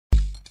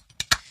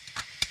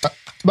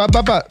Wow.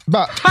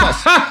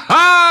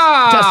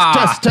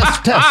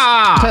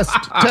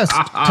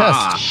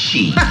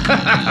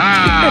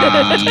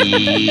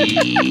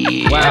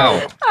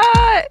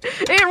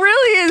 It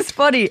really is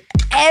funny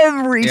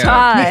every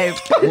time.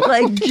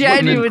 Like,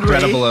 genuinely. What an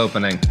incredible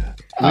opening.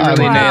 We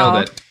really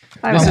nailed it.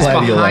 This is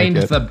Behind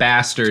the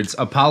Bastards,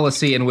 a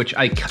policy in which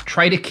I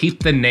try to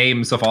keep the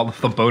names of all of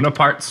the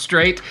Bonapartes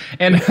straight.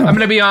 And I'm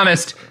going to be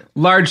honest,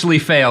 largely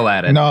fail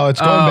at it. No,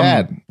 it's going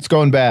bad. It's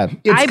going bad.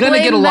 It's going to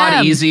get a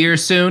lot easier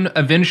soon.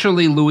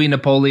 Eventually, Louis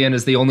Napoleon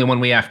is the only one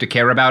we have to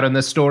care about in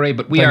this story.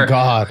 But we're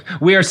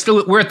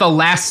at the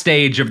last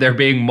stage of there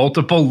being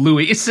multiple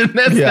Louis in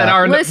this that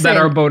are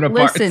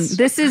Bonapartes. Listen,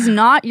 this is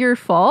not your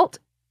fault,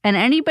 and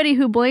anybody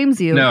who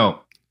blames you,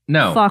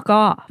 no, fuck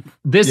off.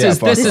 This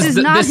is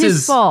not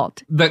his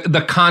fault.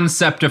 The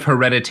concept of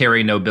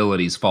hereditary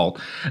nobility's fault.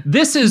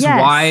 This is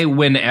why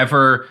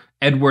whenever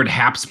Edward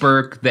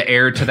Habsburg, the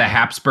heir to the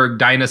Habsburg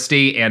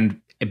dynasty and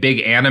a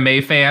big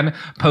anime fan,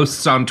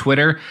 posts on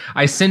Twitter,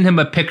 I send him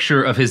a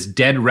picture of his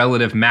dead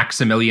relative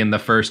Maximilian I,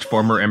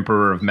 former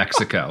emperor of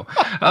Mexico.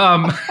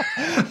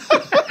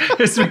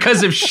 It's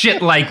because of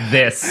shit like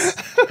this.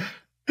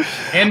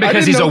 And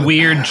because he's a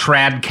weird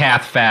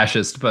trad-cath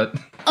fascist, but...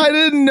 I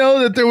didn't know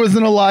that there was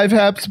an alive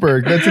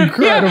Habsburg. That's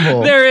incredible.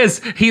 Yeah, there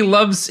is. He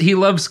loves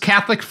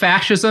Catholic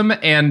fascism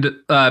and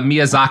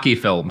Miyazaki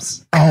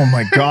films. Oh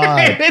my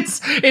God.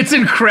 It's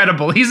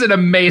incredible. He's an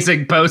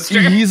amazing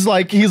poster. He's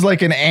like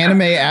an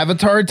anime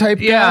avatar type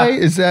guy.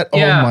 Is that? Oh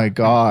my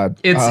God.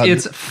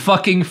 It's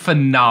fucking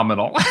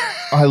phenomenal.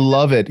 I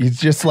love it. He's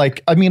just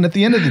like, I mean, at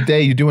the end of the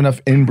day, you do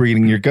enough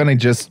inbreeding, you're gonna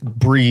just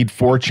breed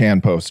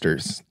 4chan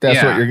posters.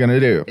 That's what you're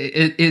gonna do.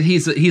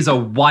 He's a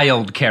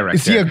wild character.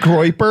 Is he a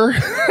groiper?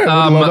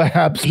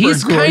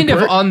 He's kind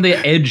of on the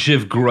edge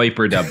of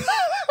groiperdom.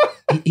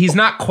 He's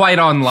not quite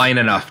online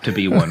enough to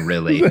be one,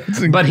 really.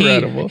 But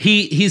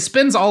he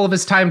spends all of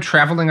his time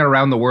traveling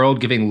around the world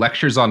giving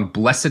lectures on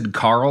Blessed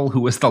Karl,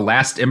 who was the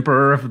last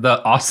emperor of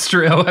the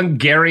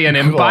Austro-Hungarian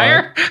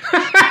Empire.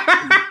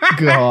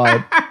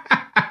 God.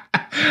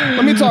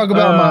 Let me talk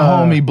about my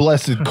homie,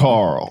 Blessed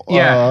Karl.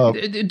 Yeah.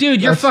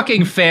 Dude, your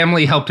fucking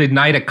family helped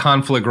ignite a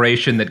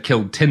conflagration that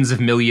killed tens of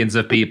millions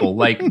of people.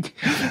 Like,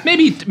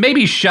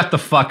 maybe shut the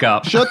fuck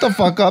up. Shut the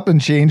fuck up and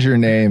change your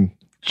name.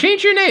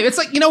 Change your name. It's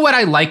like, you know what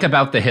I like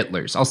about the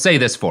Hitlers? I'll say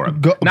this for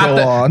him. Go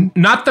on.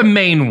 Not the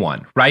main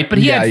one, right? But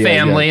he had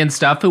family and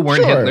stuff who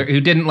weren't Hitler, who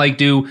didn't like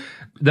do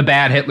the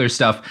bad Hitler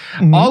stuff.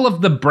 Mm-hmm. All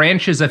of the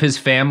branches of his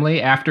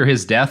family after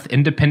his death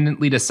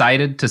independently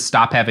decided to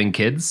stop having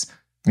kids.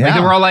 Yeah. Like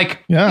they were all like,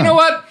 you know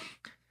what?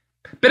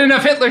 Been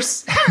enough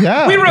Hitlers.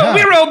 Yeah, we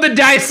rolled the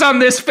dice on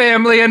this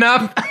family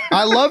enough.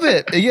 I love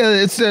it. Yeah,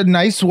 it's a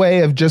nice way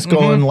of just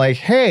going like,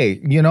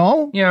 hey,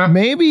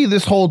 maybe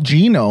this whole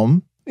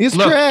genome is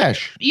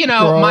trash. You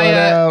know,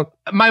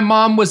 my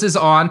mom was his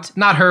aunt.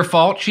 Not her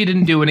fault. She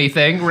didn't do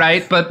anything,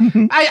 right? But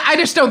I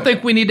just don't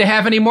think we need to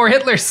have any more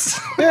Hitlers.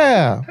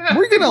 Yeah,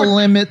 we're going to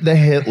limit the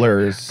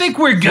Hitlers. Think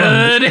we're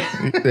good.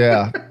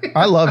 Yeah,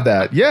 I love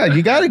that. Yeah,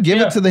 you got to give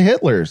it to the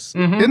Hitlers.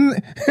 Mm-hmm.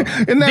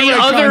 In that the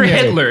other Kanye?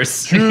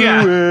 Hitlers.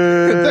 Yeah.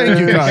 Thank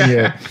you,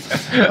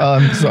 Kanye.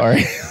 I'm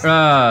sorry.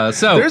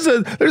 So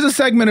there's a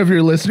segment of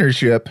your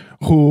listenership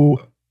who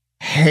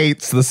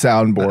hates the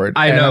soundboard.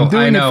 I know. I'm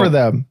doing it for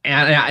them.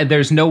 And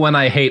there's no one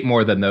I hate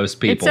more than those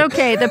people. It's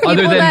okay. The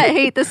people that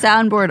hate the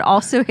soundboard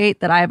also hate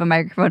that I have a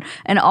microphone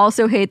and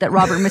also hate that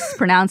Robert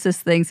mispronounces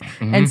things.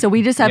 Mm-hmm. And so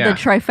we just have the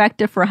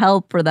trifecta for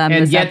help for them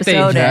and this yet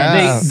episode.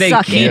 They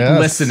keep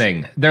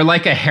listening. They're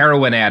like a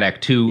heroin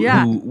addict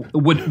who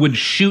would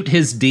shoot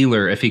his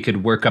dealer if he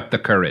could work up the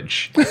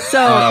courage.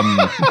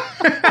 So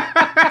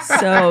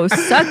so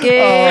suck it.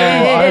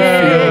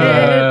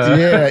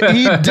 Yeah,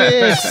 eat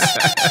this.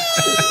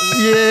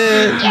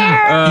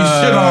 Yeah. You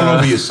shit all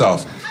over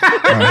yourself.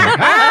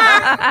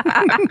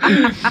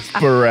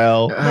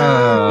 Pharrell.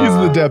 He's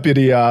the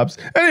deputy ops.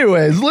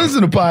 Anyways,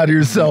 listen to Pod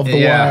Yourself,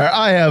 The Wire.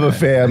 I have a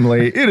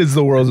family. It is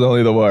the world's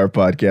only The Wire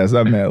podcast.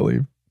 I'm Matt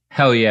Lieb.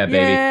 Hell yeah, baby.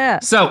 Yeah.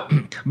 So,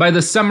 by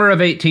the summer of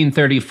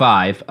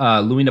 1835,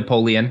 Louis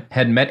Napoleon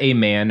had met a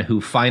man who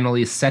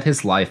finally set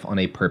his life on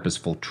a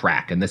purposeful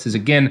track. And this is,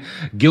 again,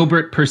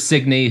 Gilbert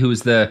Persigny,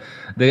 who's the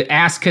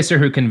ass kisser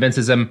who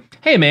convinces him,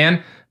 hey,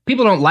 man,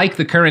 people don't like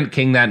the current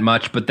king that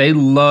much, but they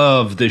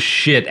love the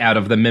shit out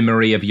of the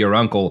memory of your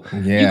uncle.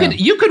 Yeah.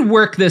 You could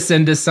work this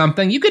into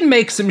something. You could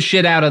make some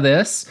shit out of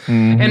this.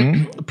 Mm-hmm.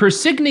 And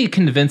Persigny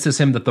convinces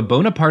him that the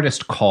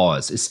Bonapartist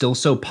cause is still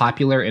so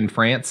popular in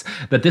France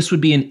that this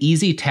would be an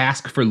easy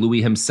task for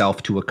Louis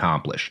himself to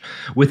accomplish.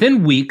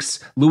 Within weeks,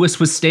 Louis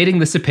was stating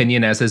this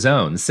opinion as his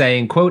own,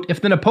 saying, quote,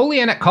 if the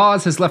Napoleonic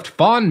cause has left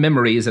fond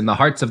memories in the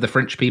hearts of the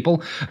French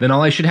people, then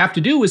all I should have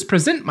to do is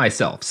present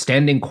myself,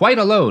 standing quite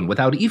alone,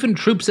 without even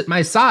troops at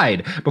my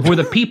side, before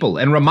the people,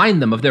 and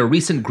remind them of their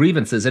recent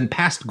grievances and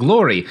past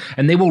glory,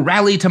 and they will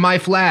rally to my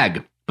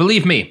flag.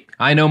 Believe me,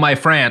 I know my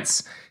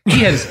France.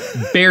 he has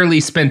barely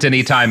spent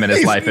any time in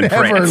his life in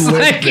France.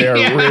 Lived there,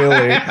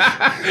 really.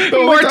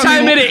 More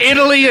time in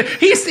Italy.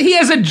 He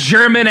has a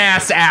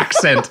German-ass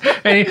accent.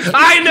 And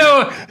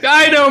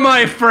I know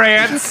my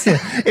France.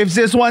 If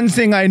there's one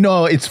thing I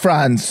know, it's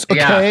France,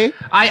 okay? Yeah.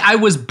 I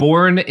was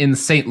born in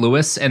St.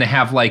 Louis and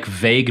have like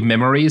vague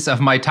memories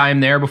of my time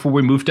there before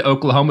we moved to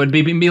Oklahoma. It'd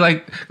be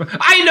like,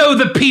 I know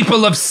the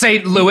people of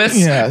St. Louis.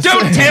 Yes.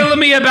 Don't tell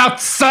me about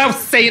South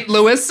St.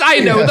 Louis. I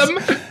know them.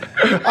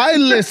 I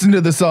listen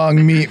to the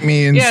song Meet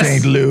Me in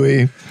St.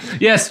 Louis.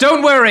 Yes,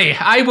 don't worry.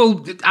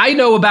 I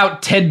know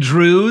about Ted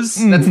Drew's.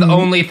 That's the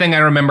only thing I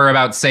remember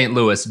about St.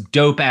 Louis.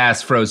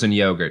 Dope-ass frozen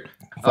yogurt.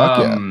 Fuck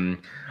yeah.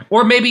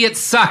 Or maybe it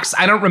sucks.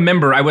 I don't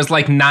remember. I was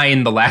like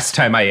 9 the last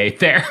time I ate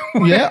there.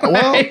 Yeah,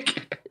 well...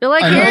 You're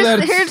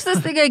like, here's this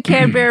thing I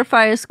can't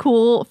verify is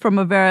cool from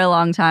a very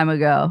long time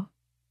ago.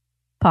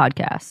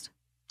 Podcasts.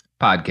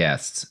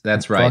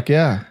 That's right. Fuck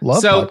yeah.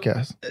 Love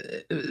podcasts.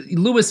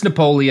 Louis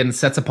Napoleon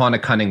sets upon a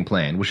cunning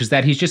plan, which is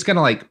that he's just going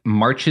to like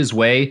march his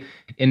way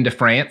into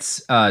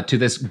France to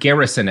this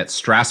garrison at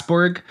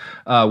Strasbourg,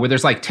 where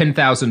there's like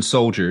 10,000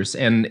 soldiers.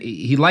 And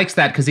he likes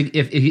that because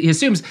he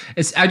assumes,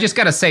 I just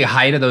got to say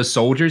hi to those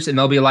soldiers and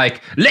they'll be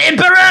like,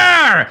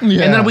 L'Empereur!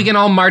 Yeah. And then we can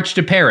all march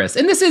to Paris.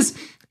 And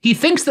he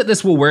thinks that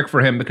this will work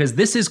for him because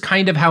this is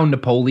kind of how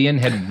Napoleon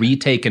had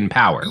retaken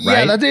power,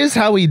 right? Yeah, that is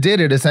how he did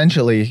it,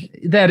 essentially.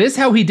 That is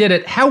how he did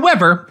it.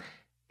 However,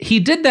 he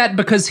did that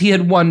because he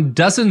had won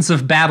dozens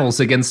of battles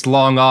against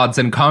long odds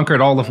and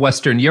conquered all of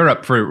Western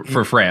Europe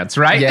for France,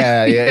 right?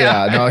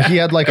 Yeah. No, he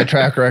had like a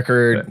track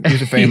record.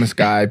 He's a famous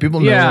guy. People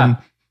know him.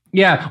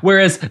 Yeah,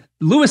 whereas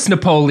Louis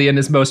Napoleon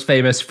is most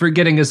famous for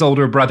getting his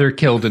older brother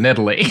killed in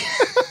Italy.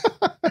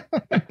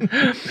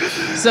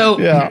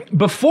 So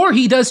before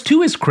he does,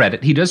 to his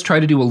credit, he does try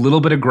to do a little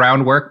bit of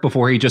groundwork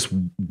before he just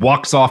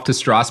walks off to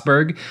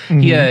Strasbourg.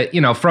 He,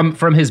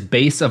 from his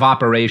base of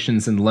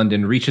operations in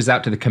London, reaches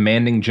out to the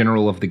commanding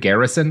general of the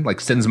garrison,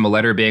 like sends him a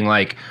letter being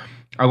like,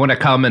 I want to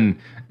come and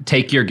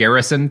take your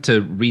garrison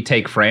to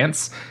retake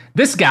France.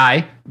 This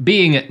guy,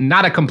 being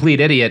not a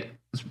complete idiot,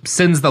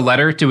 sends the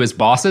letter to his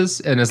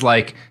bosses and is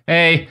like,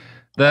 hey,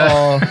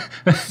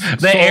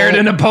 the heir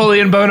to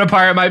Napoleon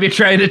Bonaparte might be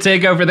trying to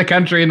take over the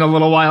country in a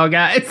little while,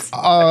 guys.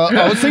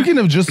 I was thinking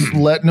of just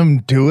letting him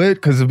do it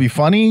because it'd be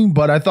funny,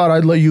 but I thought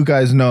I'd let you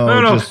guys know.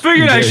 I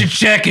figured I should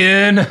check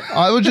in.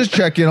 I would just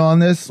check in on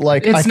this.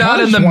 Like, it's not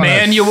in the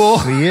manual.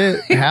 See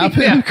it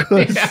happen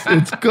because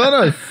it's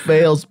gonna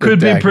fail spectacularly. Could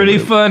be pretty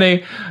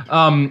funny.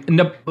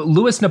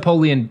 Louis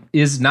Napoleon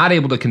is not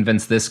able to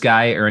convince this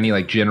guy or any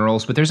like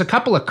generals, but there's a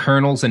couple of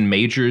colonels and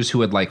majors who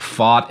had like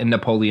fought in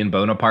Napoleon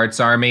Bonaparte's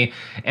army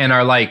and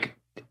are like,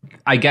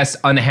 I guess,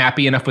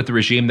 unhappy enough with the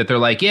regime that they're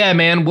like, yeah,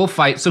 man, we'll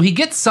fight. So he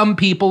gets some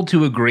people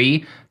to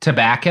agree to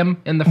back him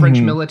in the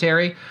French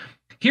military.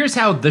 Here's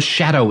how the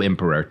Shadow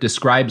Emperor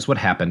describes what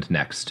happened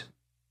next.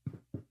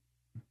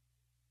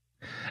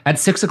 At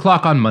 6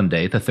 o'clock on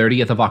Monday, the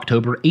 30th of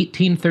October,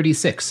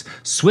 1836,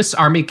 Swiss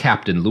Army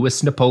Captain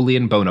Louis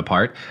Napoleon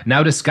Bonaparte,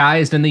 now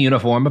disguised in the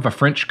uniform of a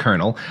French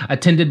colonel,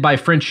 attended by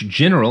French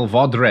General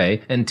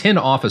Vaudreuil and 10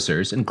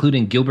 officers,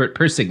 including Gilbert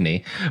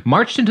Persigny,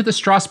 marched into the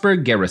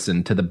Strasbourg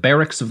garrison to the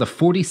barracks of the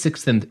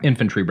 46th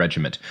Infantry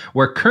Regiment,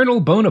 where Colonel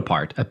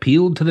Bonaparte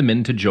appealed to the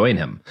men to join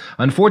him.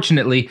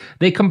 Unfortunately,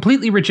 they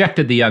completely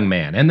rejected the young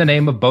man and the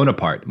name of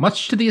Bonaparte,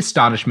 much to the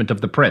astonishment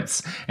of the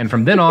prince, and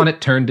from then on it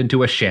turned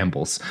into a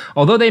shambles.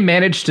 Although they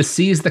managed to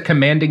seize the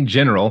commanding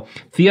general,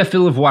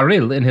 Théophile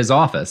Voiril, in his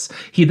office,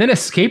 he then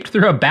escaped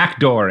through a back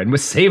door and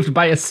was saved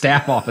by his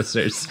staff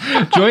officers,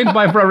 joined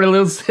by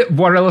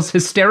Voiril's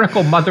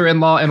hysterical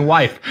mother-in-law and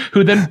wife,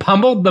 who then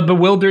pummeled the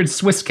bewildered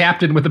Swiss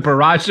captain with a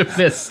barrage of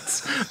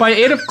fists. By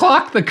 8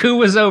 o'clock, the coup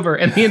was over,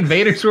 and the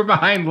invaders were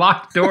behind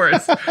locked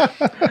doors.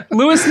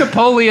 Louis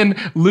Napoleon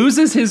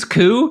loses his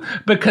coup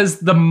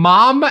because the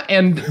mom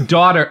and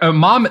daughter,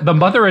 the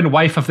mother and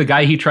wife of the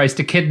guy he tries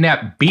to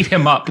kidnap beat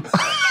him up.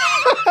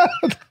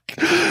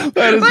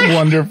 That is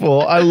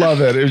wonderful. I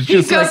love it. It's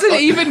just he doesn't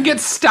even get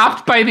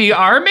stopped by the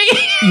army.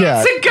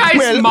 Yeah, the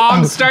guy's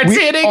mom starts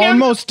hitting him. We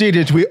almost did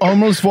it. We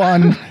almost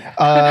won.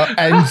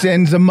 And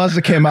then the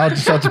mother came out and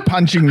started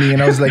punching me,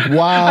 and I was like,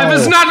 "Wow! I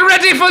was not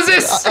ready for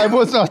this. I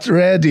was not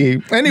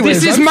ready."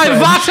 Anyways, this is my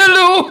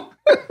Waterloo.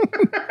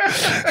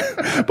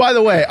 By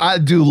the way, I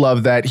do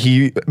love that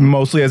he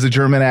mostly has a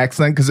German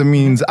accent because it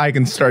means I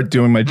can start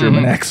doing my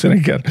German accent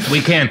again.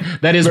 We can.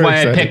 That is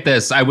why I picked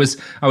this. I was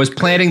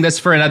planning this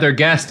for another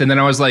guest, and then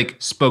I was like,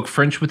 spoke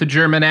French with a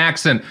German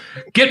accent.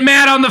 Get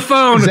Matt on the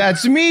phone.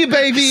 That's me,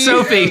 baby.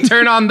 Sophie,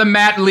 turn on the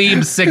Matt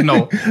Lieb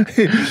signal.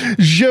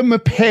 Je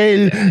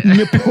m'appelle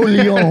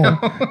Napoleon.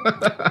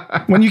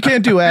 When you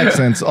can't do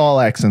accents, all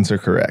accents are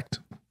correct.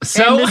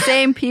 So, and the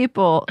same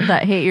people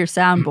that hate your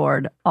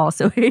soundboard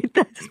also hate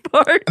this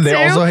part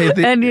They also hate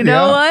the... And you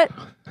know what?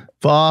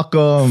 Fuck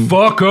them.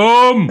 Fuck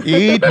them.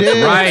 Eat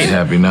it. Right.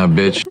 Happy now,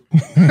 bitch.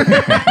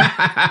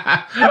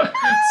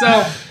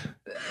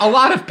 So, A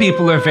lot of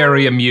people are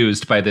very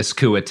amused by this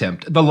coup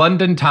attempt. The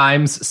London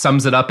Times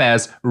sums it up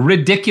as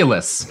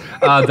ridiculous.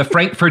 The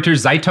Frankfurter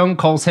Zeitung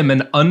calls him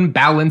an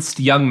unbalanced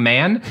young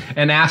man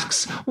and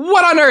asks,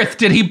 what on earth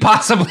did he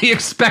possibly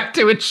expect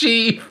to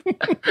achieve?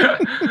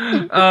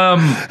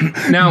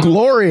 Now,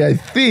 glory, I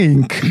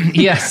think.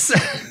 Yes.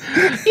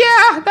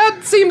 Yeah,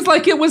 that seems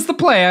like it was the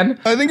plan.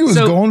 I think it was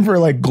going for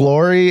like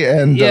glory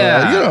and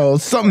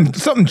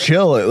something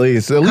chill at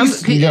least. Some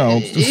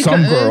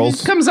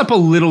girls. It comes up a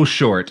little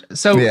short.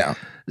 So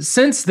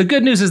since the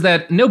good news is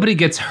that nobody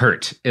gets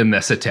hurt in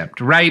this attempt,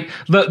 right?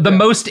 The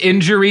most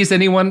injuries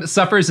anyone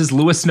suffers is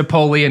Louis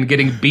Napoleon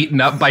getting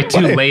beaten up by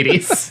two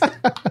ladies.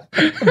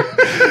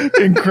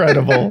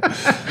 Incredible.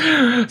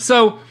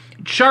 So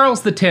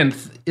Charles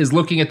X is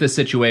looking at this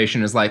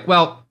situation is like,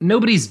 well,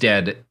 nobody's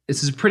dead.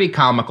 This is pretty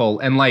comical.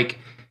 And like,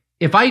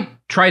 if I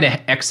try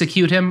to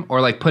execute him or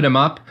like put him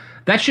up,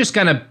 that's just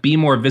going to be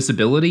more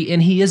visibility.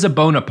 And he is a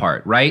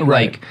Bonaparte, right?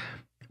 Like,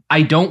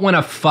 I don't want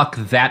to fuck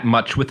that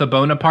much with a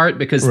Bonaparte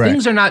because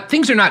things are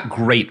not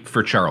great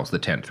for Charles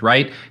X,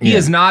 right? He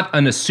is not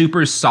a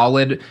super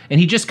solid, and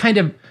he kind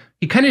of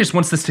just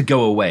wants this to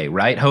go away,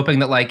 right? Hoping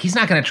that like he's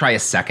not going to try a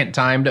second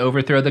time to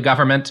overthrow the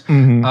government.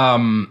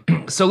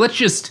 Mm-hmm. So let's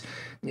just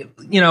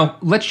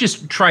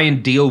try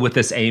and deal with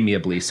this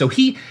amiably. So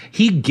he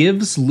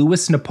gives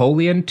Louis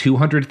Napoleon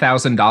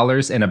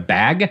 $200,000 in a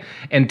bag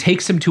and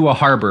takes him to a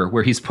harbor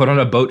where he's put on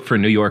a boat for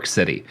New York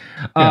City.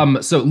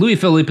 So Louis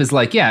Philippe is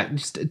like, yeah,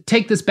 just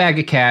take this bag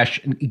of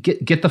cash and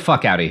get the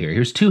fuck out of here.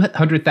 Here's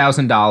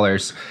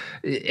 $200,000,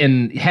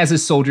 and has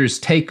his soldiers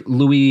take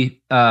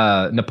Louis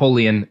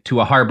Napoleon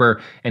to a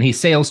harbor, and he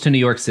sails to New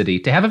York City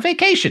to have a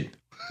vacation.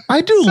 I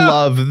do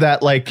love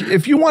that, like,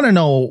 if you want to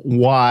know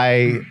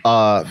why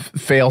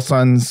fail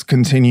sons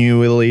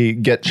continually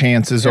get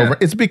chances over,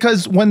 it's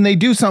because when they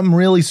do something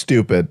really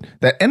stupid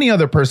that any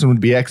other person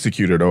would be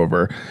executed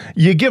over,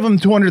 you give them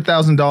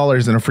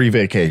 $200,000 and a free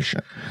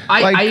vacation.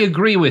 I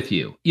agree with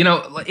you. You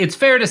know, it's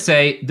fair to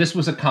say this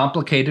was a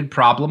complicated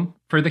problem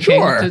for the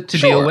king to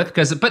deal with,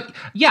 but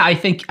I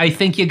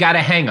think you got to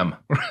hang him,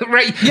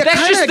 right? Yeah,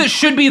 that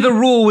should be the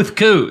rule with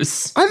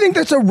coups. I think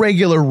that's a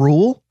regular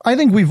rule. I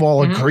think we've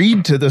all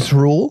agreed to this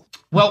rule.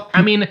 Well,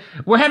 I mean,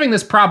 we're having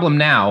this problem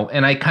now,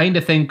 and I kind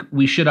of think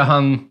we should have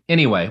hung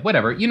anyway.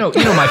 Whatever, you know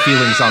my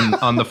feelings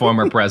on the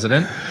former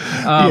president.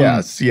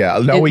 Yes, yeah.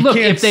 No, we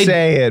can't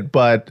say it,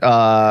 but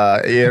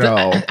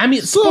I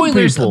mean,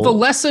 spoilers. The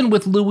lesson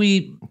with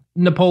Louis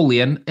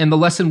Napoleon and the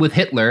lesson with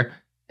Hitler,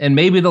 and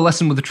maybe the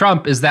lesson with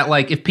Trump, is that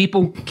like if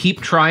people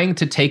keep trying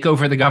to take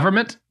over the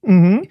government,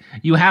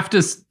 you have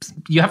to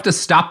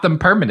stop them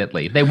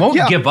permanently. They won't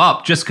give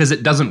up just because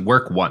it doesn't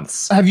work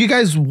once. Have you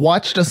guys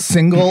watched a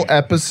single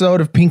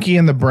episode of Pinky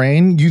and the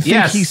Brain? You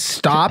think he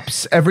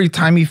stops every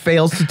time he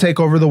fails to take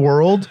over the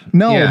world?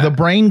 No, the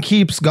brain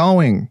keeps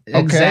going. Okay?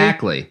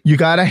 Exactly. You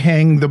got to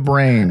hang the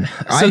brain.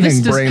 I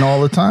hang brain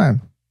all the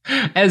time.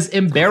 As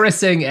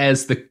embarrassing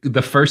as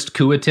the first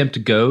coup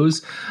attempt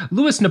goes,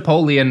 Louis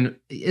Napoleon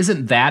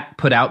isn't that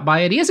put out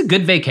by it. He has a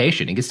good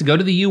vacation. He gets to go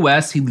to the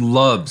U.S. He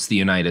loves the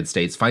United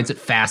States, finds it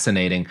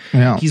fascinating.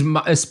 Yeah.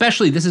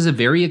 This is a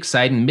very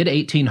exciting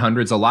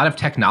mid-1800s. A lot of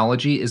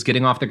technology is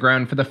getting off the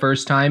ground for the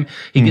first time.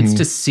 He gets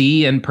to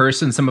see in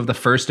person some of the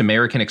first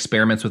American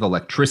experiments with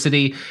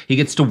electricity. He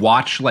gets to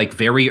watch like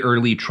very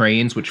early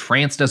trains, which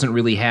France doesn't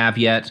really have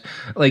yet.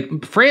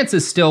 Like France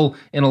is still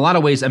in a lot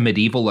of ways a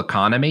medieval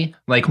economy.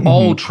 Like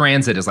all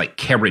transit is like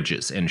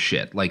carriages and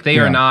shit. Like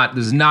they're not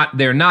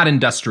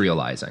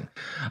industrializing.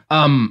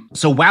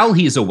 So while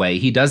he's away,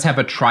 he does have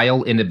a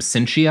trial in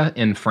absentia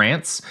in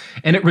France,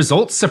 and it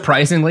results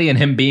surprisingly in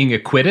him being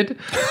acquitted.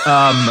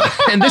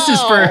 And this is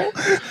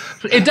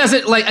it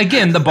doesn't, like,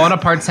 again, the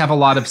Bonapartes have a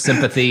lot of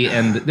sympathy,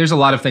 and there's a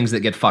lot of things that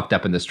get fucked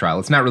up in this trial.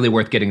 It's not really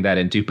worth getting that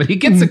into, but he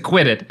gets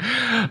acquitted.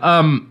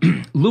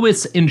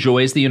 Louis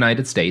enjoys the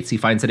United States. He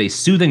finds it a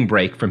soothing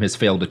break from his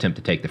failed attempt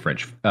to take the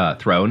French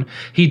throne.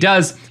 He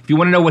does, if you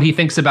want to know what he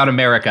thinks about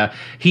America,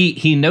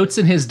 he notes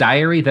in his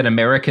diary that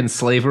American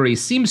slavery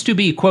seems to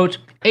be, quote,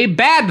 a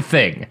bad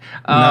thing.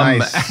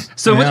 Nice.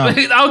 So I'll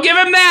give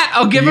him that.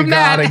 I'll give him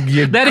that.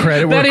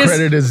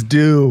 Credit is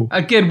due.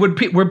 Again,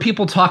 where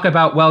people talk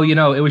about, well, you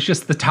know, it was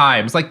just the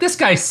times. Like, this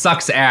guy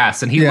sucks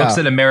ass, and he looks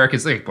at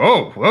Americans like,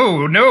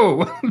 whoa,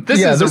 no.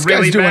 This is a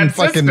really bad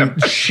system. Fucking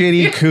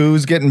shitty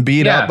coups, getting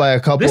beat up by a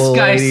couple of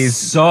ladies.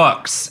 This guy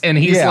sucks, and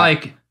he's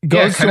like,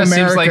 goes to America,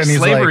 seems like and he's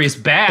slavery's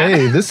bad.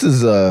 Hey, this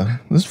is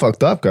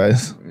fucked up,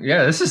 guys.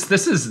 Yeah, this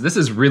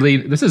is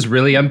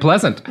really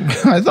unpleasant.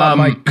 I thought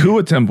my coup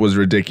attempt was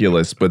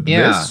ridiculous, but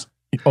this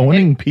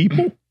owning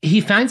people. He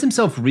finds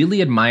himself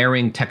really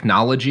admiring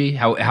technology,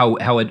 how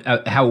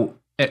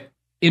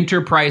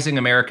enterprising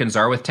Americans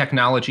are with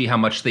technology, how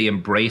much they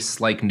embrace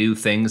like new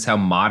things, how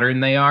modern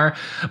they are.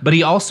 But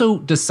he also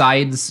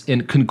decides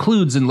and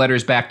concludes in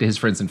letters back to his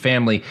friends and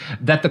family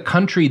that the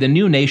country, the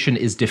new nation,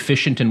 is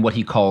deficient in what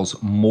he calls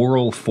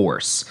moral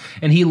force.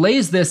 And he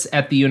lays this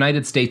at the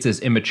United States'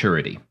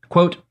 immaturity.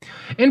 Quote,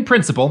 "In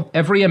principle,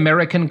 every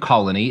American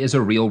colony is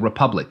a real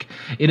republic.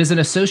 It is an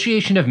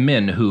association of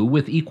men who,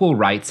 with equal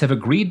rights, have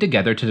agreed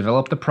together to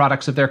develop the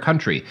products of their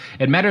country.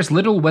 It matters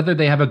little whether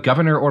they have a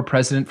governor or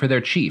president for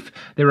their chief.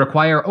 They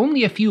require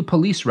only a few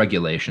police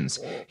regulations.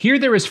 Here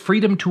there is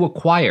freedom to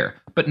acquire,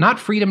 but not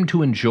freedom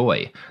to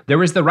enjoy.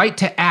 There is the right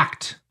to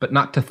act, but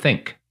not to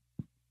think."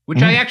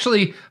 Which I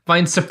actually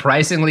find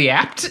surprisingly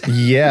apt.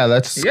 Yeah,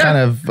 that's kind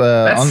of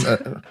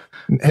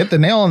hit the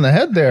nail on the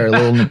head there,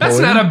 little Napoleon. That's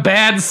not a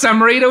bad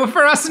summary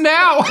for us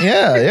now.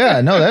 Yeah.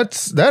 No,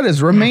 that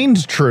has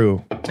remained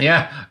true.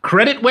 Yeah,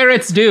 credit where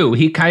it's due.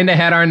 He kind of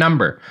had our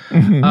number.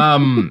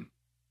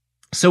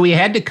 So he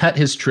had to cut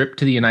his trip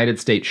to the United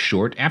States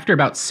short after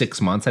about 6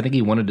 months. I think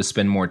he wanted to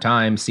spend more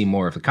time, see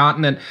more of the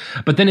continent.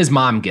 But then his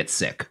mom gets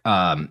sick.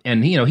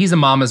 And, he's a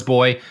mama's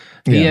boy.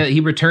 He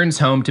returns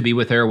home to be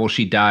with her. Well,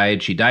 she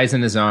died. She dies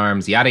in his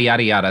arms, yada,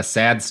 yada, yada.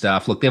 Sad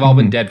stuff. Look, they've all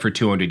been dead for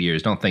 200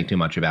 years. Don't think too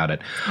much about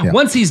it. Yeah.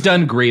 Once he's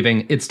done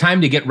grieving, it's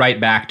time to get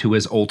right back to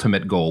his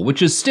ultimate goal,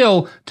 which is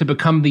still to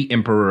become the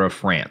Emperor of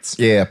France.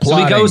 Yeah,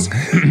 plotting. So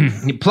he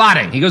goes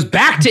plotting. He goes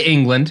back to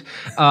England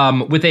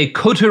with a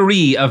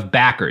coterie of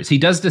backers. He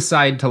does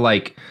decide to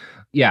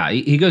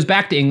he goes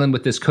back to England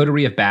with this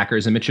coterie of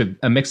backers, a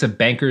mix of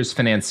bankers,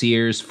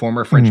 financiers,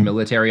 former French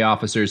military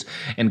officers,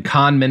 and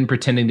con men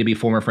pretending to be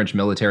former French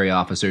military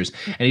officers.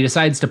 And he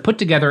decides to put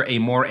together a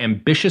more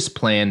ambitious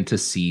plan to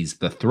seize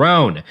the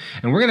throne.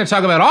 And we're going to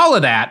talk about all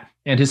of that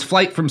and his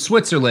flight from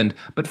Switzerland.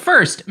 But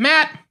first,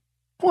 Matt,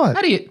 what?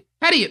 How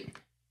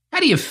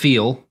do you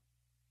feel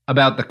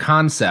about the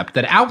concept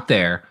that out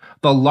there,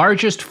 the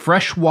largest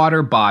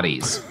freshwater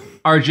bodies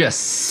are just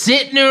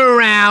sitting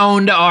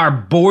around our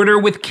border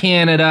with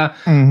Canada,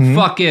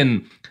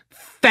 fucking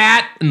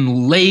fat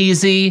and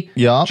lazy.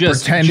 Yeah,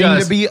 pretending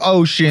to be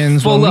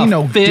oceans when we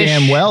know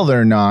damn well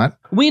they're not.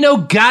 We know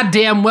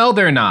goddamn well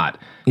they're not.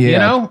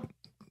 Yeah.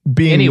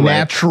 Being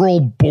natural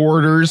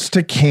borders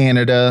to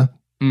Canada.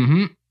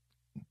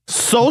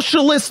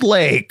 Socialist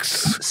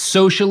lakes.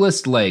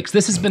 Socialist lakes.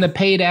 This has been a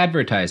paid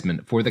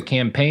advertisement for the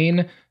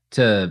campaign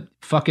to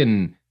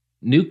fucking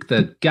nuke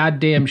the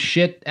goddamn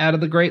shit out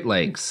of the Great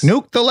Lakes.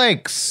 Nuke the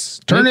lakes.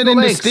 Turn it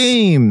into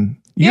steam.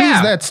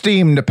 Use that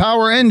steam to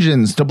power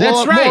engines to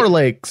blow up more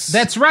lakes.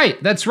 That's right.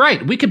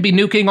 We could be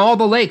nuking all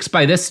the lakes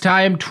by this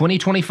time,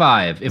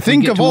 2025.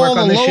 Think of all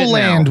the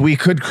lowland we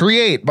could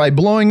create by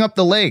blowing up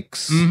the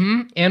lakes.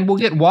 And we'll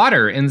get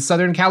water in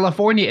Southern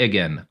California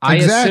again. I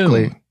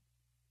assume.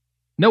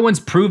 No one's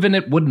proven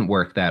it wouldn't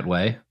work that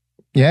way.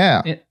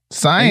 Yeah.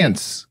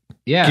 Science.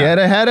 Yeah. Get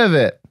ahead of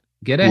it.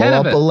 Get ahead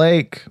of it. Blow up a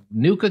lake.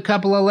 Nuke a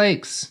couple of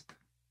lakes.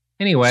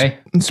 Anyway.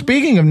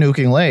 Speaking of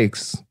nuking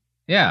lakes.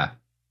 Yeah.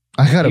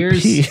 I gotta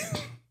pee.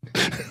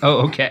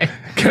 Oh, okay.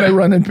 Can I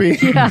run and pee?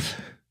 Yeah.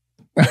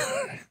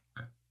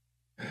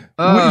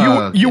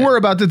 You were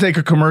about to take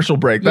a commercial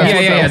break.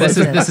 Yeah. This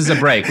is a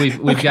break.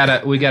 We've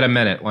got a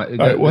minute.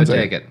 We'll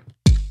take it.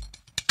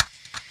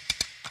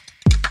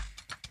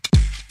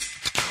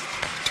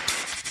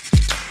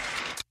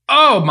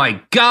 Oh my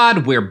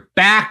God, we're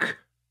back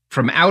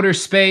from outer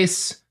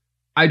space.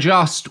 I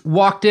just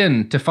walked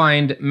in to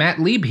find Matt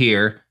Lieb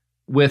here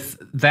with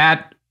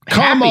that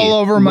cum all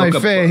over my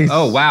face.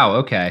 Oh, wow.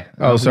 Okay.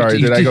 Oh,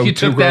 sorry. Did I go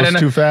too gross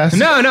too fast?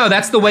 No.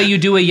 That's the way you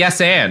do a yes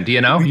and,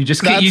 You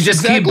just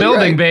keep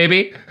building,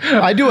 baby.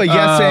 I do a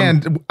yes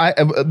and.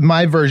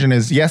 My version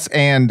is yes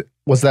and.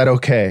 Was that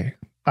okay?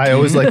 I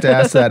always like to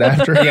ask that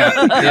after. Yeah.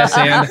 Yes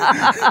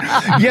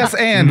and. Yes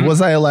and.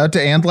 Was I allowed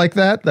to and like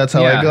that? That's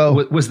how I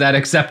go. Was that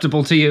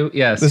acceptable to you?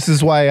 Yes. This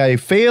is why I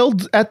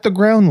failed at the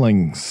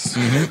groundlings.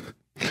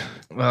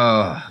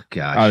 Oh,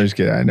 gosh. I'm just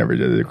kidding. I never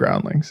did the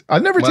groundlings.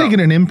 I've never taken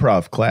an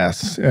improv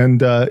class,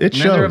 and it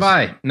shows.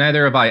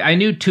 Neither have I. I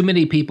knew too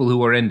many people who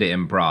were into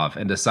improv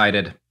and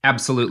decided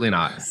absolutely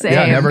not. Same.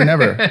 Yeah,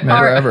 never,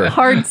 ever.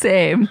 Hard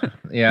same.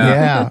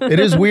 Yeah. It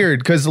is weird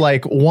because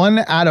 1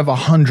 out of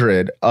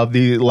 100 of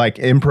the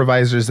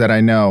improvisers that I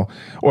know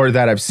or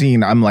that I've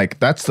seen, I'm like,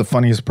 that's the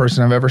funniest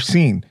person I've ever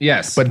seen.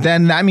 Yes. But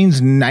then that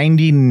means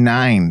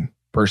 99%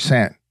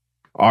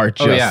 are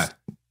just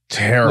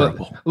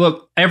terrible.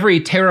 Look, every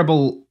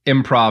terrible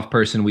improv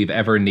person we've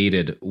ever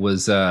needed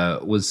was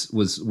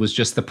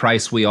just the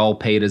price we all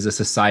paid as a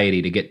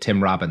society to get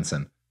Tim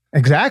Robinson.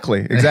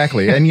 Exactly.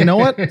 And you know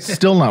what?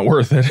 Still not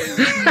worth it.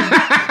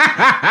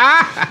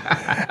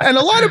 And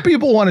a lot of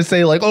people want to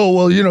say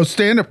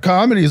stand-up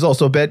comedy is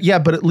also bad. Yeah,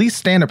 but at least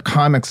stand-up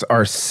comics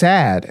are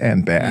sad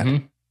and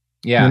bad.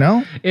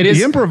 Yeah. It is.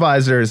 The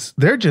improvisers,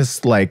 they're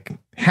just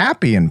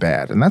happy and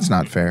bad, and that's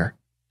not fair.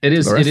 It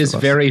is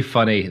very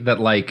funny that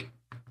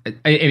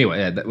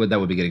anyway, that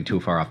would be getting too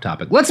far off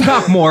topic. Let's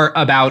talk more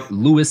about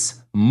Louis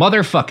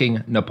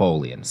motherfucking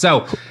Napoleon.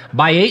 So,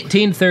 by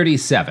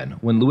 1837,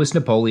 when Louis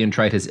Napoleon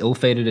tried his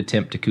ill-fated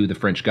attempt to coup the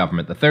French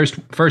government, the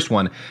first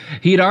one,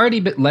 he had already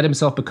let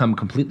himself become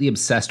completely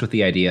obsessed with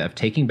the idea of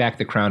taking back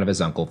the crown of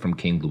his uncle from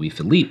King Louis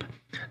Philippe.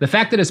 The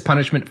fact that his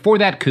punishment for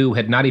that coup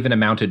had not even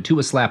amounted to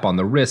a slap on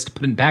the wrist,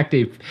 but in fact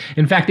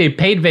a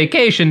paid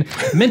vacation,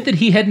 meant that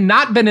he had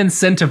not been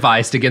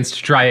incentivized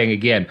against trying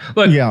again.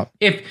 Look,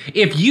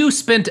 if you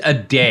spent a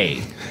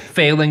day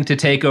failing to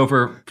take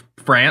over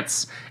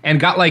France and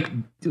got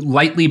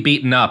lightly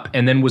beaten up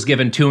and then was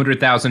given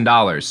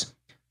 $200,000,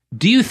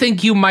 do you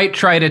think you might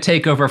try to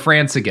take over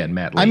France again,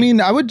 Matt Lieb? I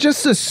mean, I would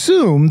just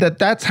assume that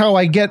that's how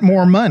I get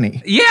more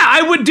money. Yeah,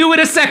 I would do it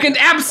a second.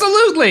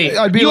 Absolutely.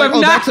 I'd be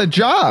that's a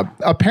job.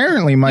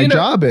 Apparently, my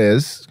job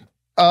is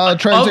try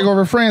to take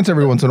over France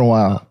every once in a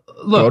while.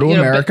 Look, go to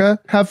America,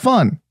 have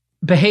fun.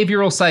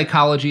 Behavioral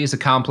psychology is a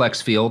complex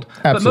field,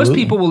 Absolutely. But most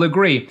people will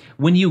agree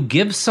when you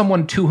give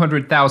someone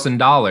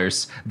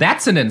 $200,000,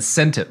 that's an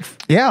incentive.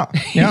 Yeah.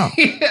 You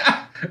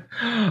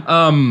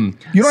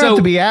don't have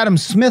to be Adam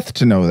Smith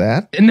to know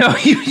that. No,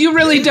 you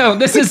really don't.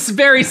 This is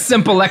very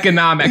simple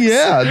economics.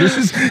 Yeah, this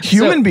is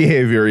human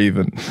behavior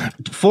even.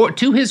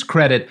 To his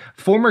credit,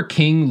 former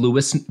King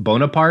Louis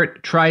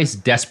Bonaparte tries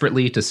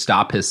desperately to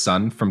stop his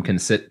son from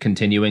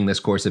continuing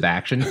this course of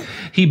action.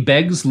 He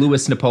begs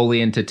Louis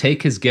Napoleon to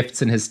take his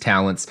gifts and his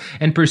talents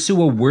and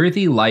pursue a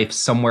worthy life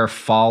somewhere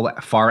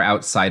far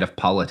outside of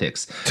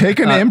politics. Take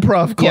an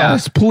improv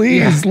class,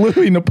 please,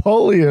 Louis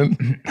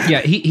Napoleon.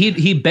 Yeah,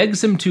 he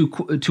begs him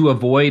to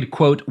avoid,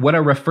 quote, what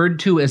are referred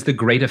to as the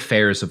great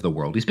affairs of the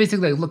world. He's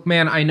basically like, look,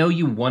 man, I know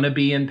you want to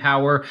be in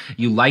power.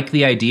 You like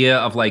the idea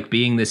of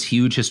being this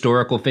huge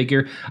historical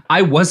figure.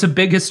 I was a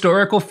big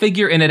historical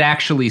figure and it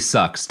actually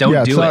sucks.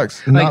 Don't do it.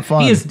 Sucks. Not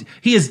fun.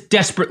 He is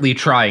desperately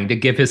trying to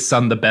give his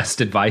son the best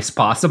advice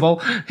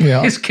possible.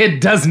 Yeah. His kid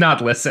does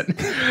not listen.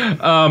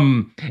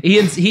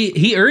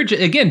 He urged,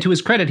 again, to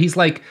his credit, he's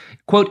like,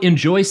 quote,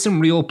 enjoy some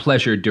real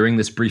pleasure during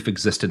this brief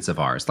existence of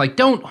ours.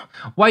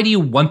 Why do you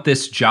want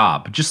this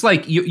job? Just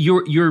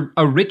you're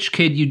a rich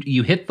kid,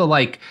 you hit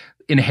the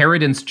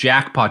inheritance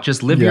jackpot,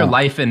 just live your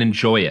life and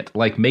enjoy it.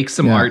 Make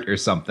some art or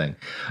something.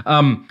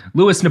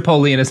 Louis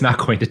Napoleon is not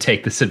going to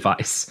take this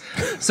advice.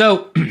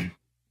 So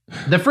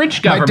the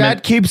French government... My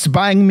dad keeps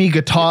buying me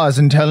guitars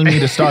and telling me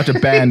to start a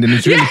band, and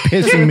it's really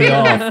pissing me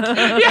off.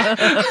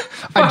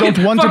 I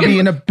don't want to be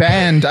in a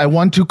band. I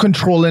want to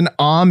control an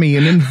army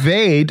and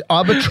invade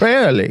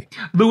arbitrarily.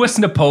 Louis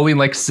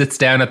Napoleon sits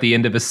down at the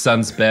end of his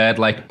son's bed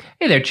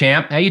hey there,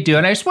 champ. How you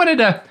doing? I just wanted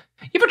to...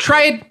 You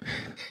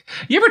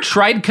ever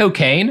tried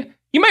cocaine?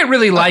 You might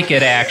really like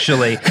it,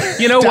 actually.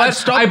 You know what?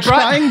 Stop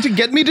trying to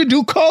get me to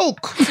do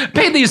coke.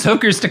 Paid these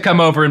hookers to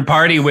come over and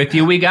party with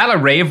you. We got a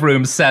rave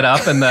room set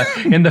up in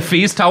the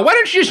feast hall. Why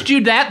don't you just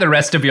do that the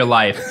rest of your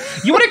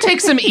life? You want to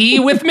take some E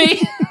with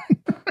me?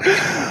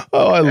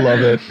 Oh, I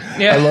love it.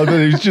 Yeah. I love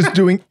it. He's just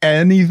doing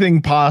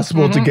anything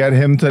possible to get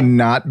him to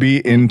not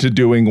be into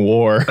doing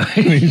war.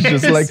 He's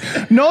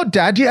just no,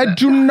 Daddy, I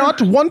do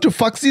not want to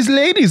fuck these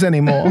ladies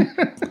anymore.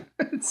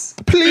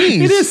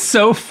 Please. It is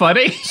so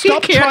funny.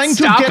 Stop trying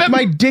to get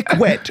my dick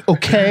wet,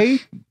 okay?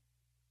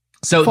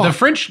 So the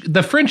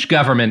French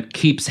government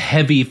keeps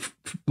heavy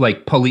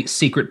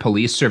secret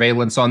police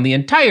surveillance on the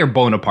entire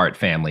Bonaparte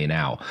family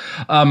now.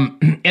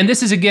 And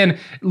this is, again,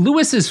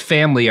 Louis's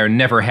family are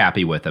never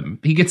happy with him.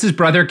 He gets his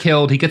brother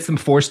killed. He gets them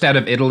forced out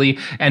of Italy.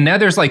 And now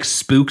there's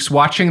spooks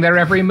watching their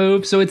every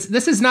move. So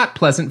this is not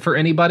pleasant for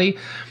anybody.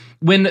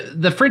 When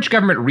the French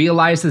government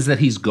realizes that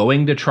he's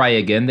going to try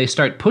again, they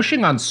start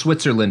pushing on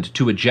Switzerland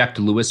to eject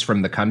Louis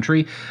from the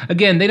country.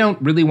 Again, they don't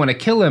really want to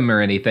kill him or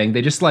anything.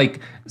 They just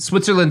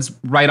Switzerland's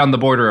right on the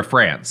border of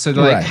France. So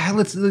they're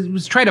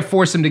let's try to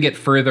force him to get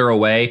further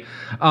away.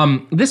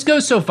 This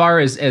goes so far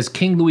as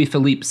King Louis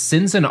Philippe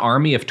sends an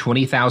army of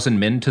 20,000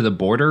 men to the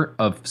border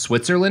of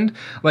Switzerland.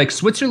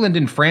 Switzerland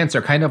and France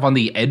are kind of on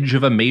the edge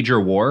of a major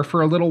war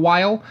for a little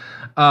while.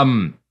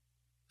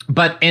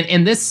 But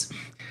this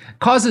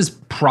causes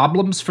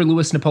problems for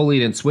Louis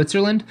Napoleon in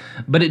Switzerland,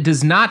 but it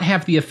does not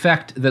have the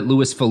effect that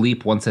Louis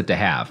Philippe wants it to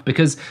have,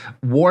 because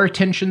war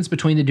tensions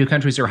between the two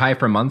countries are high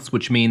for months,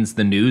 which means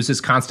the news is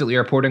constantly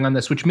reporting on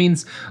this, which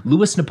means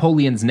Louis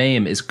Napoleon's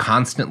name is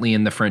constantly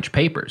in the French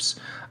papers.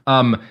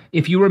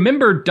 If you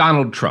remember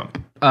Donald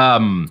Trump,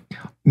 all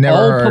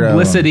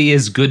publicity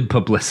is good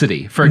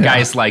publicity for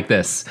guys like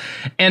this.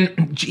 And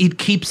it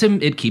keeps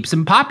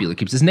him popular. It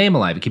keeps his name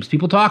alive. It keeps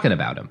people talking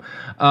about him.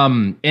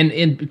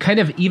 And kind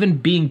of even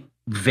being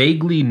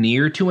vaguely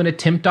near to an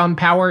attempt on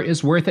power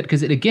is worth it,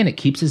 because it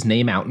keeps his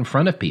name out in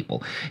front of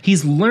people.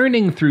 He's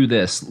learning through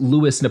this,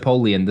 Louis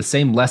Napoleon, the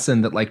same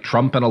lesson that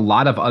Trump and a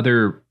lot of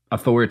other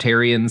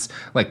authoritarians,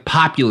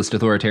 populist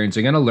authoritarians,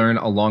 are going to learn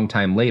a long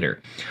time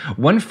later.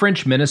 One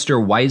French minister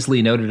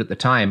wisely noted at the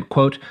time,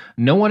 quote,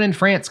 "No one in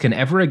France can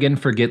ever again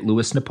forget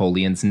Louis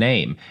Napoleon's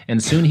name,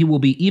 and soon he will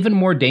be even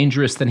more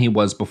dangerous than he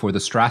was before the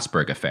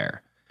Strasbourg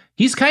affair."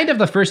 He's kind of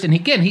the first, and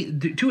again, he,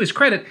 to his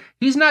credit,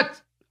 he's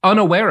not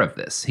unaware of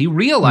this. He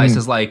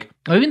realizes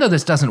even though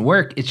this doesn't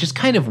work, it's just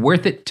kind of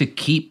worth it to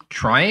keep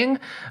trying,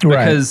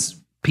 because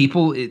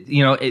people,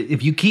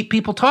 if you keep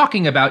people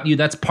talking about you,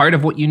 that's part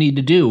of what you need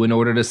to do in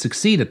order to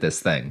succeed at this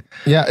thing.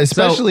 Yeah,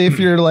 especially if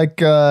you're letting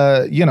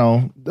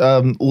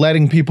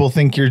people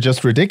think you're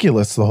just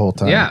ridiculous the whole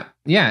time. Yeah.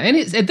 Yeah, and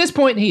at this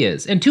point he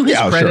is. And to his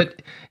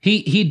credit,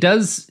 he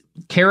does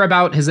care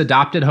about his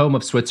adopted home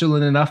of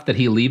Switzerland enough that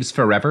he leaves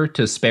forever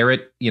to spare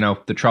it,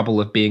 the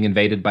trouble of being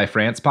invaded by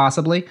France,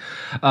 possibly.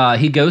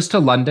 He goes to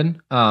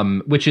London,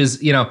 which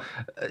is,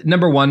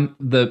 number one,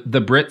 the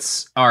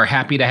Brits are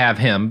happy to have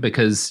him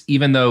because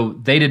even though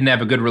they didn't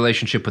have a good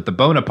relationship with the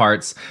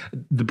Bonapartes,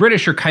 the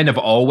British are kind of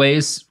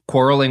always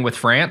quarreling with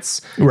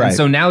France. Right. And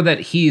so now that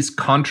he's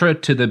contra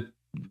to the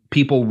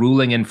people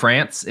ruling in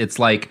France, it's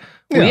like,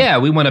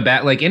 we want to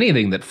bat like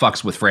anything that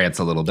fucks with France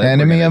a little bit.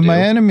 Enemy of my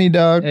enemy,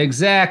 dog.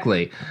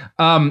 Exactly.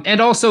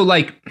 And also,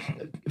 like,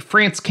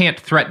 France can't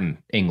threaten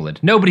England.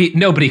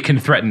 Nobody can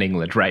threaten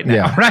England right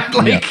now, right?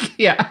 Like,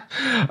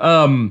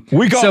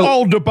 we got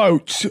all the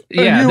boats.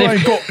 And you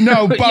ain't got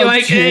no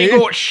boats. You ain't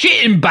got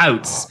shitting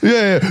boats.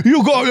 Yeah,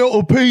 you got a lot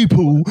of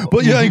people,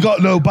 but you ain't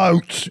got no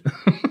boats.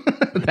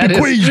 The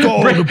Queen's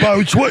got all the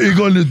boats. What are you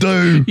going to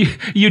do?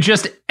 You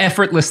just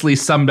effortlessly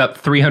summed up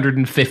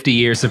 350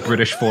 years of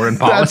British foreign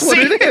policy. That's what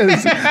it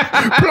is.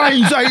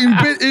 Planes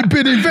ain't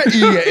been invented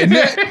yet, isn't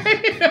it?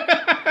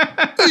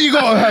 You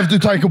got to have to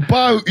take a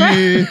boat,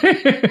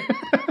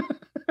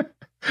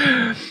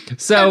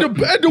 So and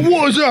the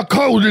waters are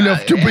cold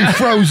enough to be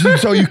frozen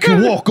so you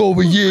can walk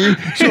over here.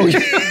 So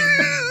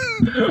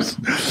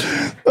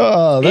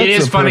it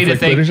is funny to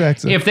think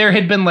if there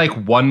had been like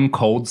one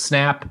cold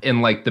snap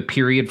in like the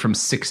period from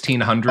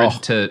 1600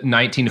 to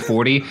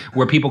 1940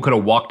 where people could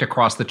have walked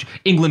across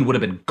England would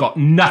have been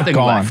nothing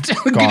left.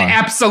 Gone.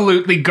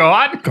 Absolutely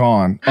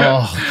gone.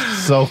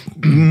 So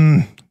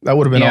that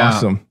would have been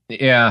awesome.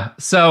 Yeah.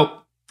 So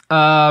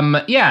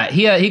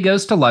he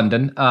goes to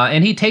London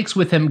and he takes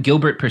with him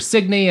Gilbert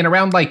Persigny and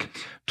around like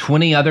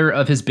 20 other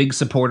of his big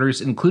supporters,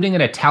 including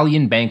an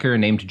Italian banker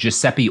named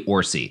Giuseppe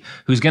Orsi,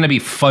 who's going to be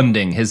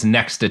funding his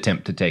next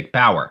attempt to take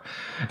power.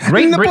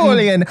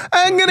 Napoleon,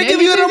 I'm going to give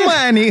you the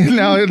money.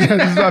 No,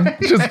 I'm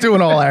just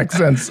doing all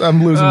accents.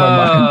 I'm losing my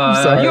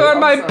mind. Sorry. You're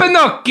my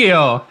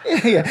Pinocchio.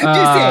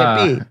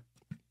 Giuseppe.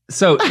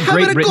 So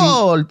Great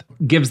Britain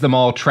gives them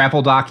all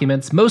travel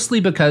documents, mostly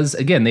because,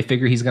 again, they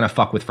figure he's going to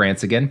fuck with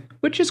France again,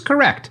 which is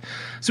correct.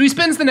 So he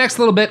spends the next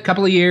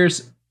couple of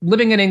years,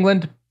 living in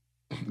England,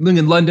 living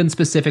in London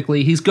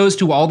specifically. He goes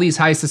to all these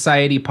high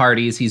society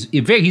parties. He's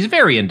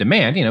very in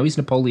demand. He's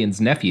Napoleon's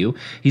nephew.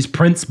 He's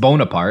Prince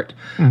Bonaparte.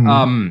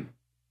 Mm-hmm.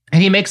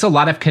 And he makes a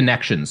lot of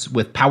connections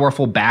with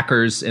powerful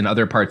backers in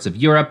other parts of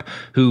Europe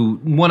who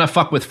want to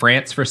fuck with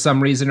France for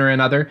some reason or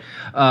another.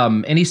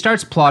 And he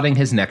starts plotting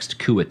his next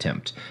coup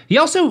attempt. He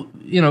also,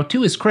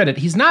 to his credit,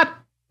 he's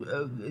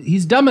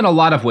dumb in a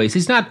lot of ways.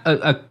 He's not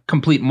a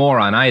complete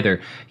moron either.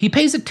 He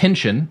pays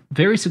attention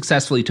very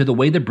successfully to the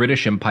way the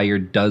British Empire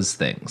does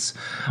things.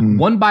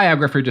 One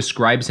biographer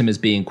describes him as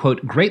being,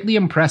 quote, greatly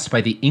impressed by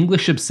the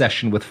English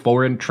obsession with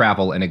foreign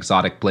travel and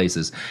exotic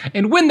places.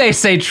 And when they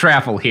say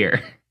travel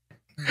here,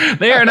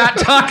 they are not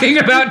talking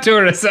about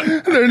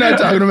tourism. They're not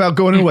talking about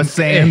going in with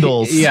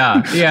sandals. Yeah.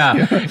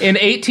 In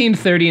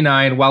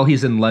 1839, while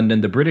he's in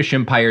London, the British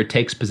Empire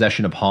takes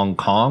possession of Hong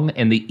Kong,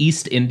 and the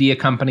East India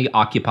Company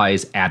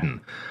occupies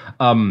Aden.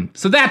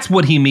 So that's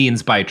what he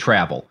means by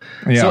travel.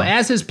 Yeah. So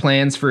as his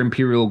plans for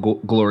imperial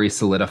glory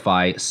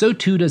solidify, so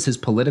too does his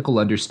political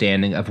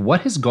understanding of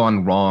what has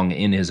gone wrong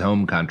in his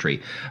home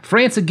country.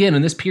 France, again,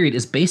 in this period,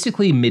 is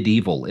basically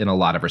medieval in a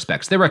lot of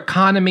respects. Their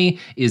economy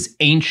is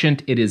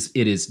ancient. It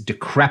is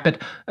decrepit.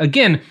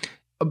 Again,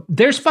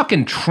 there's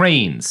fucking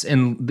trains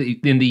in the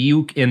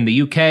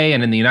UK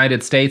and in the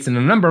United States and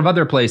a number of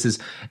other places.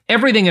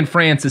 Everything in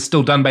France is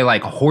still done by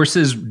like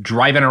horses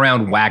driving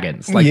around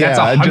wagons. Like that's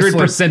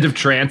 100% of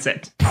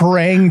transit.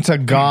 Praying to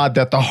God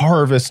that the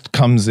harvest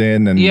comes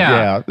in, and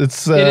it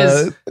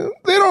is.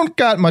 They don't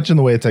got much in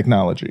the way of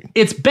technology.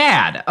 It's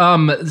bad.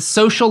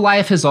 Social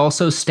life has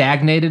also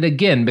stagnated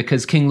again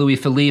because King Louis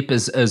Philippe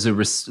is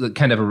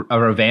kind of a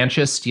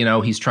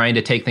revanchist. He's trying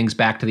to take things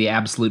back to the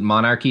absolute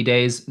monarchy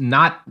days,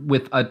 not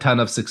with a ton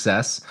of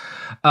success.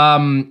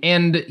 The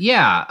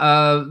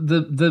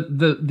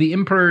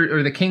emperor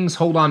or the king's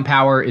hold on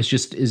power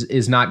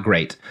is not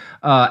great.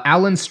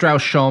 Alan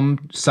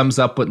Strauss-Schomm sums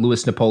up what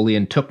Louis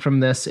Napoleon took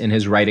from this in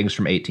his writings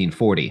from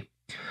 1840.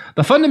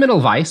 The fundamental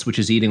vice, which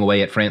is eating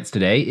away at France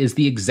today, is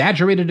the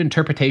exaggerated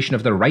interpretation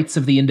of the rights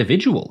of the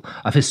individual,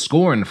 of his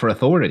scorn for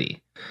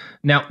authority.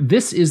 Now,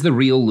 this is the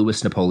real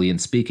Louis Napoleon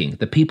speaking.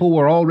 The people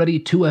were already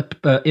too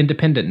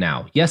independent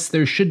now. Yes,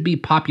 there should be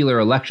popular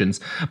elections,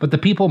 but the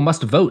people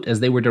must vote as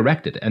they were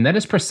directed, and that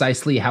is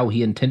precisely how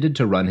he intended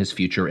to run his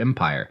future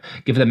empire.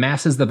 Give the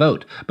masses the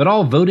vote, but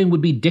all voting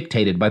would be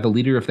dictated by the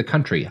leader of the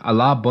country, a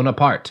la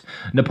Bonaparte.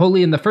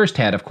 Napoleon I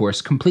had, of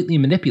course, completely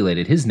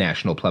manipulated his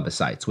national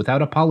plebiscites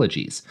without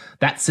apologies.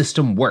 That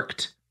system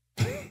worked.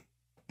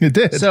 It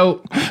did.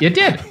 So it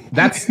did.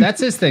 That's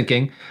his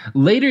thinking.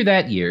 Later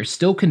that year,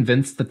 still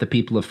convinced that the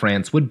people of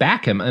France would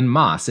back him en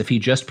masse if he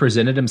just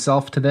presented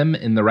himself to them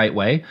in the right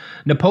way,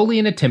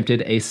 Napoleon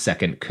attempted a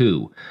second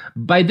coup.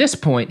 By this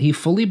point, he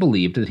fully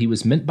believed that he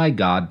was meant by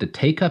God to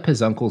take up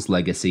his uncle's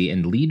legacy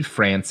and lead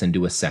France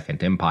into a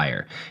second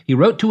empire. He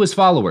wrote to his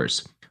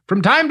followers,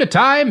 From time to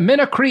time,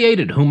 men are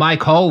created whom I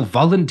call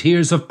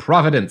volunteers of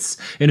providence,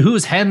 in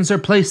whose hands are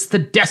placed the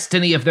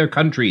destiny of their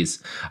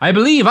countries. I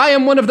believe I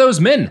am one of those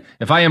men.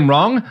 If I am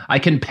wrong, I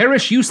can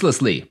perish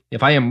uselessly.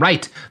 If I am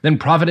right, then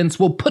providence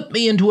will put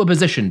me into a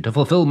position to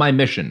fulfill my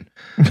mission.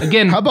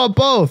 Again, how about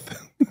both?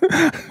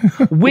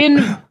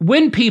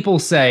 when people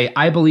say,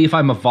 I believe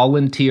I'm a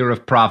volunteer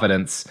of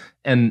providence,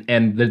 and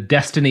the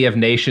destiny of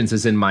nations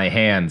is in my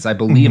hands, I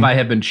believe I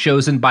have been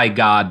chosen by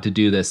God to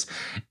do this,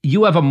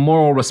 you have a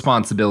moral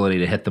responsibility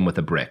to hit them with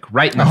a brick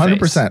right in the 100%,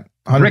 face.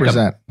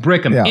 100%.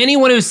 Brick them. Yeah.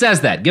 Anyone who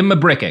says that, give them a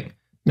bricking.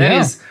 That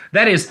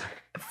is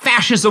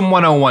fascism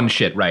 101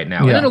 shit right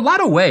now. Yeah. And in a lot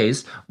of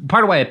ways,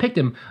 part of why I picked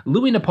him,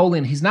 Louis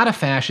Napoleon, he's not a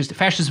fascist.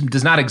 Fascism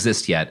does not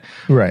exist yet.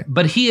 Right.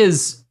 But he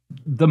is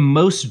the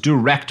most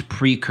direct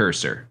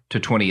precursor to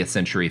 20th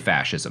century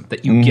fascism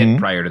that you get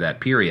prior to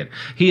that period.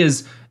 He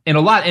is in a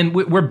lot, and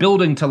we're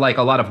building to like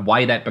a lot of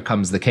why that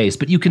becomes the case,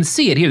 but you can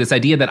see it here, this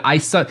idea that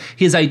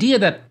his idea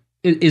that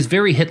is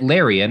very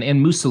Hitlerian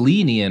and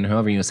Mussolinian,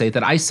 however you say it,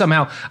 that I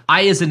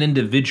as an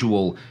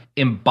individual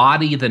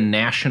embody the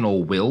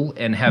national will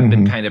and have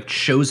been kind of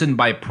chosen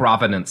by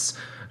providence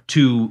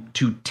to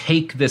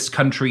take this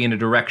country in a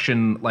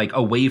direction like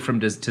away from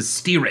to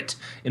steer it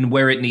in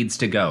where it needs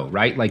to go,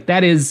 right? Like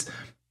that is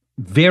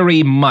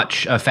very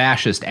much a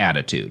fascist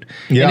attitude.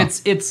 Yeah.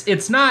 And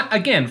it's not,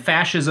 again,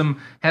 fascism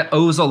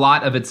owes a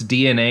lot of its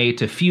DNA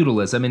to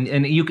feudalism,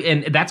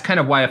 and that's kind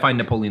of why I find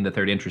Napoleon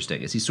III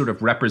interesting, is he sort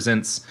of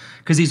represents,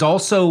 because he's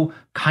also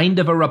kind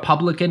of a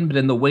Republican, but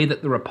in the way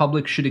that the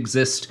Republic should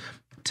exist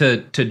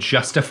to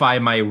justify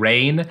my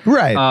reign.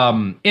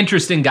 Right.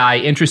 Interesting guy,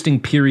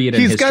 interesting period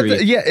in history.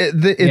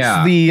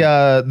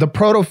 Got the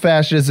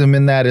proto-fascism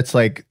in that it's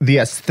like the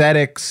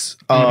aesthetics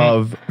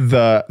of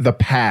the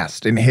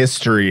past in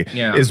history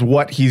is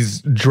what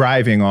he's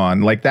driving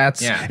on. Like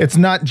it's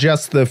not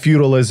just the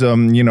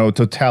feudalism,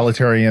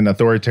 totalitarian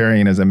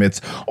authoritarianism.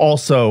 It's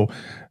also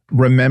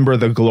remember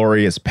the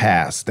glorious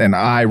past, and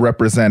I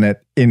represent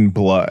it in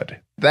blood.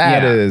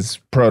 That is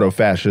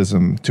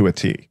proto-fascism to a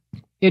T.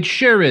 It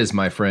sure is,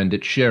 my friend.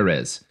 It sure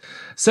is.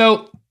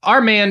 So our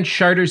man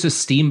charters a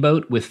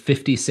steamboat with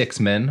 56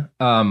 men.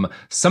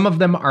 Some of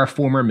them are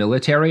former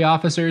military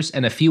officers,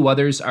 and a few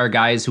others are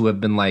guys who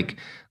have been like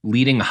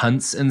leading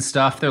hunts and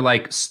stuff. They're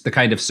like the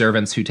kind of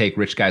servants who take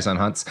rich guys on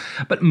hunts.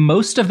 But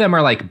most of them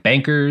are like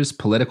bankers,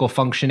 political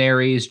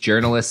functionaries,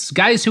 journalists,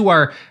 guys who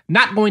are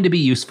not going to be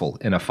useful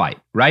in a fight,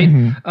 right?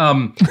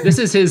 This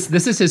is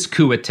his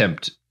coup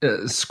attempt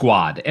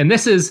squad, and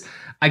this is.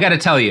 I got to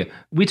tell you,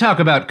 we talk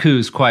about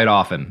coups quite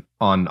often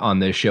on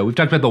this show. We've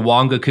talked about the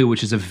Wonga coup,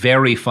 which is a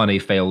very funny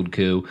failed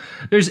coup.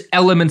 There's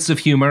elements of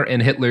humor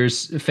in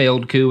Hitler's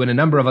failed coup and a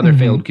number of other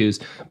failed coups.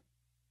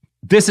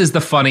 This is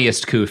the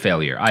funniest coup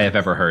failure I have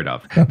ever heard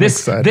of.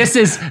 This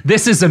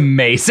is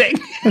amazing.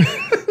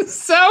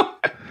 So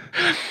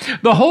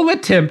the whole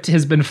attempt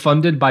has been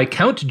funded by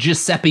Count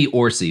Giuseppe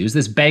Orsi, who's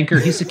this banker.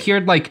 He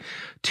secured like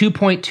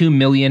 2.2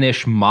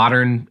 million-ish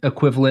modern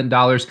equivalent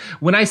dollars.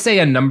 When I say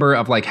a number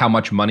of like how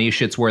much money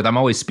shit's worth, I'm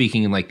always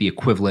speaking in like the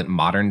equivalent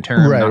modern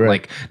term, not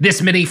like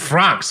this many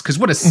francs. Because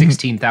what does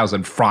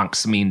 16,000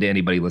 francs mean to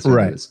anybody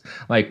listening to this?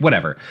 Like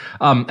whatever.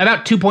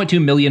 About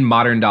 2.2 million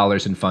modern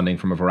dollars in funding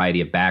from a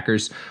variety of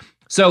backers.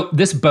 So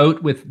this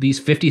boat with these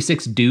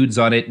 56 dudes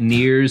on it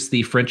nears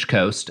the French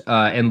coast,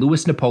 and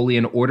Louis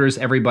Napoleon orders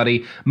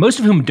everybody, most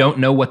of whom don't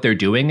know what they're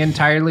doing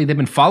entirely. They've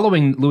been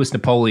following Louis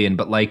Napoleon,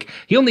 but like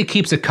he only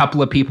keeps a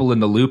couple of people in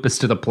the loop as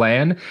to the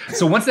plan.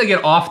 So once they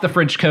get off the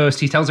French coast,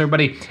 he tells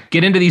everybody,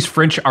 get into these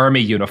French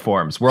army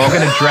uniforms. We're all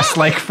going to dress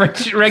like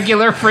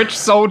regular French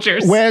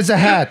soldiers. Where's a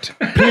hat,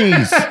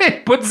 please?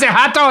 Put the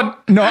hat on.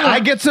 No, I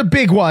get a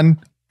big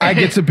one. I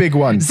get a big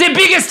one. The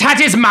biggest hat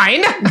is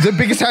mine. The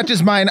biggest hat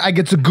is mine. I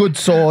get a good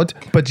sword,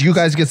 but you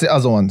guys get the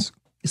other ones.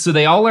 So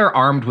they all are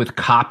armed with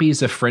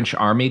copies of French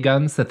army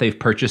guns that they've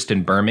purchased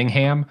in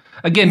Birmingham.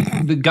 Again,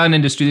 the gun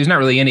industry, there's not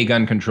really any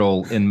gun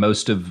control in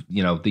most of,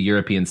 the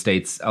European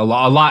states. A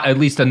lot, at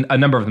least a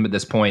number of them at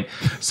this point.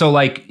 So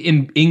like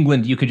in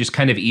England, you could just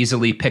kind of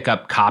easily pick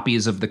up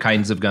copies of the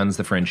kinds of guns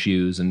the French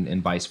use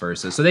and vice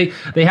versa. So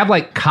they have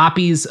like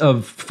copies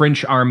of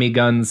French army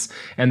guns,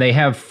 and they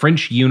have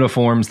French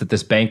uniforms that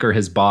this banker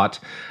has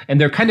bought,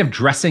 and they're kind of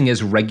dressing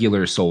as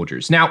regular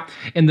soldiers. Now,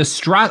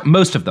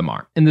 most of them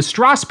are. In the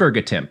Strasbourg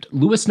attempt,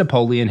 Louis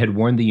Napoleon had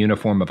worn the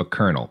uniform of a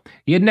colonel.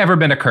 He had never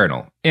been a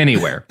colonel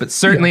anywhere, but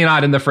certainly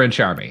not in the French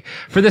army.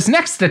 For this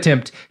next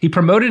attempt, he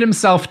promoted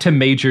himself to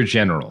major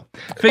general,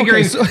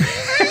 figuring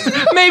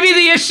maybe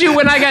the issue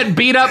when I got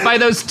beat up by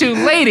those two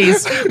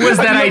ladies was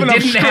that I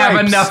didn't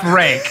have enough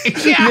rank.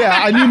 Yeah,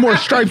 I need more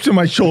stripes on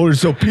my shoulders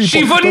so people...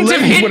 She wouldn't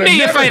have hit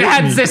me if I'd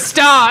had the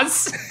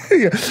stars.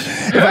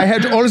 If I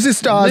had all the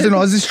stars and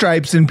all the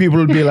stripes, and people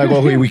would be like,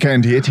 okay, we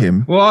can't hit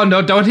him. Well,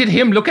 no, don't hit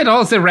him. Look at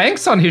all the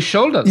ranks on his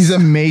shoulders. He's a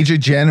major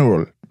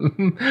general.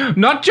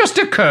 Not just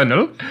a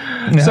colonel.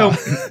 Yeah.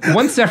 So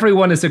once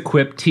everyone is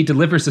equipped, he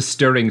delivers a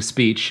stirring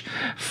speech.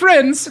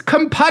 Friends,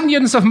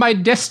 companions of my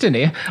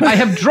destiny, I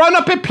have drawn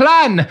up a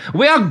plan.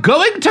 We are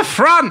going to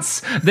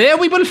France. There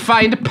we will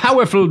find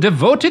powerful,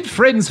 devoted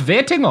friends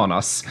waiting on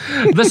us.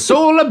 The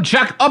sole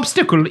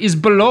obstacle is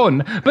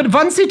Boulogne, but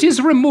once it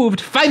is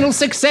removed, final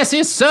success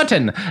is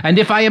certain. And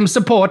if I am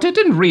supported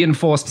and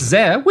reinforced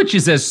there, which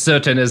is as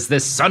certain as the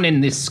sun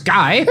in the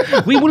sky,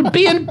 we will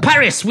be in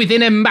Paris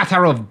within a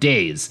matter of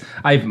days.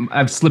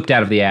 I've slipped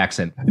out of the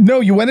accent. No,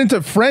 you went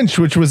into French,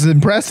 which was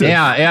impressive.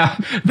 Yeah.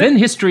 Then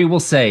history will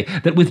say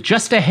that with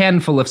just a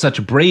handful of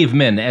such brave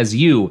men as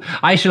you,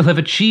 I shall have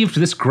achieved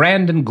this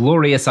grand and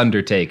glorious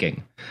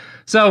undertaking.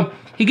 So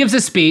he gives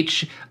a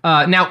speech.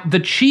 Now, the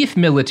chief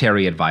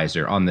military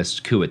advisor on this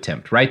coup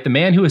attempt, right? The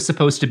man who is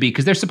supposed to be,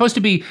 because they're supposed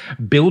to be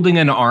building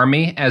an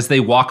army as they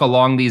walk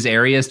along these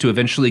areas to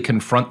eventually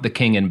confront the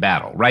king in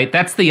battle, right?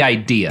 That's the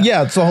idea.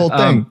 Yeah, it's the whole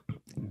thing.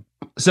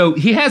 So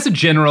he has a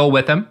general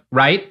with him,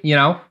 right? You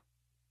know,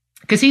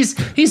 because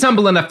he's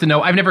humble enough to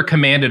know I've never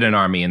commanded an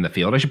army in the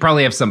field. I should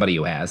probably have somebody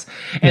who has.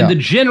 And the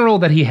general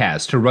that he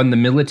has to run the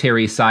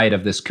military side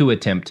of this coup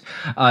attempt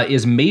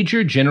is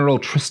Major General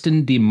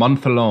Tristan de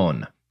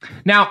Montholon.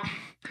 Now,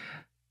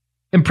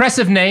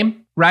 impressive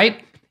name,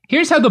 right?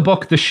 Here's how the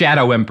book The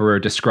Shadow Emperor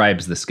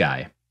describes this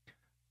guy.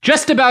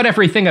 Just about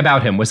everything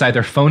about him was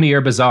either phony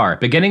or bizarre,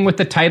 beginning with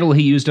the title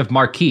he used of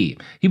Marquis.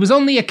 He was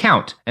only a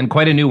count, and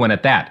quite a new one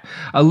at that.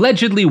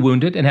 Allegedly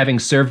wounded and having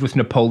served with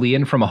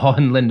Napoleon from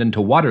Hohenlinden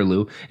to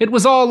Waterloo, it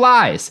was all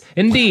lies.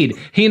 Indeed,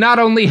 he not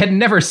only had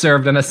never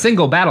served on a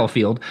single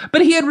battlefield,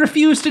 but he had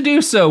refused to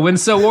do so when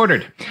so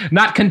ordered.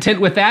 Not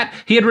content with that,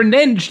 he had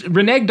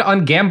reneged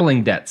on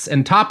gambling debts,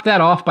 and topped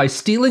that off by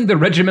stealing the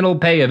regimental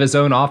pay of his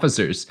own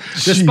officers.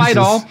 Despite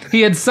all,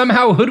 he had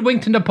somehow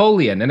hoodwinked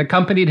Napoleon and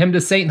accompanied him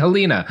to St.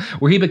 Helena,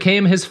 where he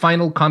became his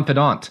final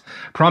confidant.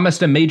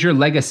 Promised a major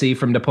legacy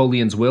from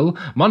Napoleon's will,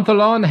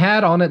 Montholon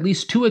had on at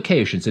least 2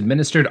 occasions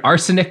administered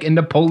arsenic in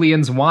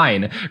Napoleon's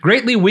wine,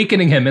 greatly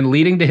weakening him and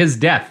leading to his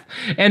death.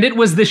 And it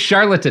was this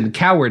charlatan,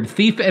 coward,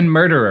 thief, and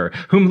murderer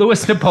whom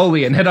Louis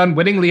Napoleon had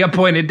unwittingly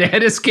appointed to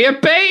head his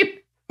campaign.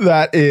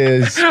 That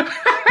is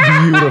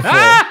beautiful.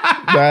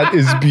 That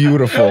is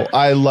beautiful.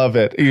 I love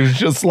it. He was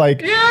just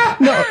like,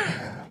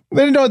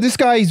 no, this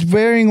guy is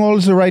wearing all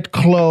the right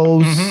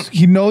clothes. Mm-hmm.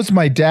 He knows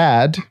my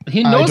dad.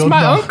 He knows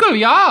my uncle,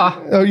 yeah.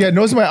 Oh, yeah,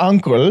 knows my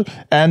uncle.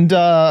 And,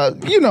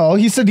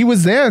 he said he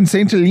was there in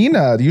St.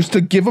 Helena. They used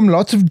to give him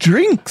lots of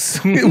drinks.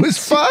 It was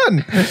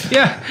fun.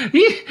 Yeah,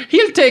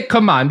 he'll take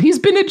command. He's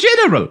been a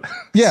general.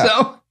 Yeah. So,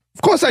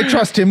 of course I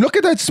trust him. Look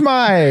at that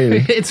smile.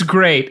 It's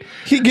great.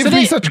 He gives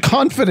me such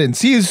confidence.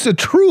 He is a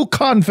true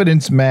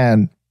confidence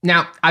man.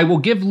 Now, I will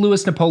give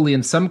Louis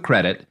Napoleon some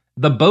credit.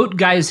 The boat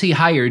guys he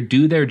hired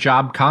do their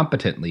job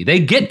competently. They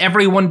get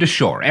everyone to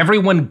shore.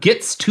 Everyone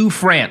gets to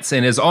France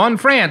and is on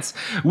France,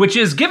 which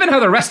is, given how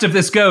the rest of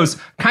this goes,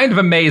 kind of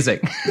amazing.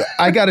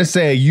 I gotta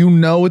say,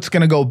 it's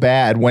gonna go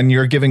bad when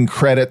you're giving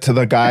credit to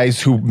the guys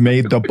who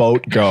made the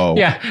boat go.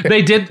 Yeah,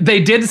 they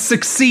did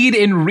succeed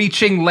in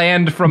reaching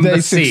land from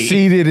the sea. They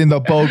succeeded in the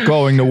boat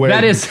going to where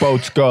the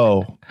boats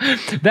go.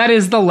 That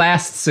is the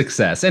last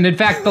success. And in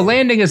fact, the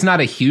landing is not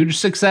a huge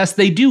success.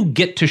 They do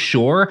get to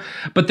shore,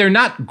 but they're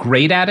not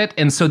great at it.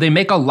 And so they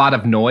make a lot lot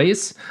of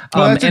noise.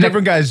 Well, that's a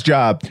different guy's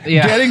job.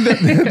 Yeah. Getting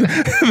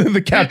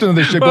the captain of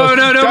the ship. Oh,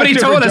 no, nobody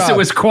told us it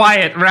was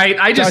quiet, right?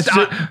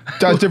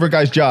 That's different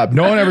guy's job.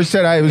 No one ever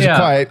said I was a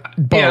quiet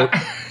boat.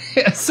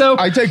 Yeah. So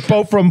I take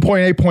boat from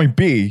point A, point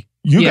B.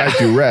 You guys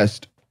do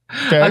rest.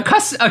 Okay. A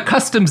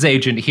customs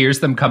agent hears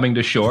them coming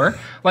to shore,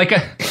 like a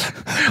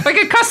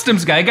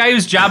customs guy, a guy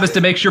whose job is to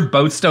make sure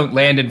boats don't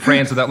land in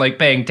France without like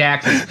paying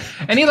taxes.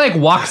 And he like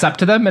walks up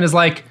to them and is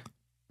like,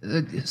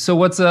 "So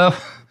what's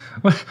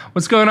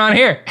going on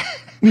here?"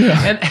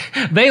 Yeah. And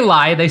they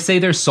lie. They say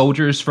they're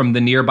soldiers from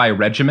the nearby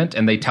regiment,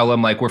 and they tell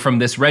him like, "We're from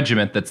this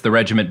regiment that's the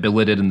regiment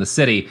billeted in the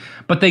city,"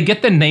 but they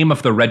get the name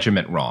of the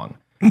regiment wrong,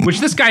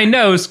 which this guy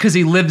knows because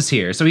he lives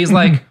here. So he's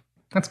like,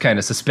 that's kind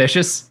of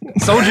suspicious.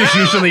 Soldiers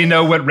usually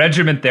know what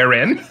regiment they're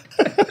in.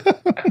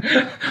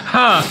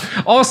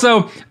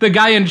 Also, the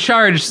guy in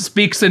charge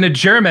speaks in a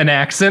German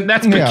accent.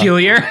 That's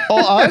peculiar.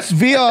 Us,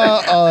 we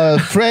are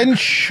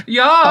French.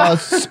 Yeah.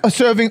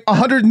 Serving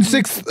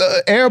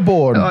 106th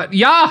Airborne.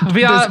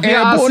 Does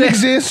Airborne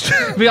exist?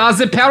 We are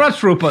the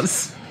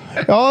paratroopers.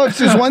 Oh, if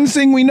there's one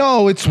thing we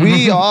know, it's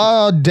we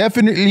are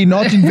definitely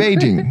not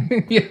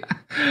invading. Yeah.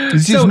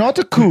 This is not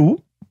a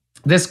coup.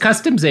 This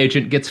customs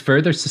agent gets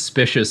further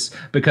suspicious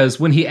because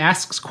when he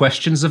asks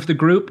questions of the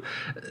group,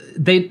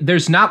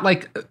 there's not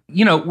like,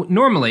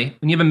 normally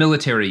when you have a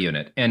military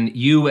unit and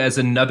you as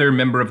another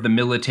member of the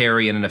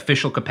military in an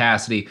official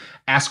capacity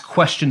ask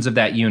questions of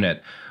that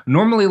unit,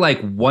 normally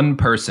like one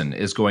person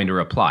is going to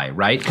reply,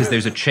 right? Because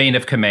there's a chain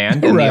of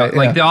command.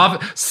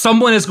 And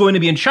someone is going to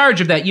be in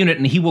charge of that unit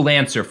and he will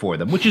answer for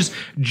them, which is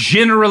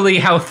generally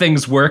how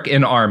things work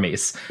in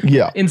armies.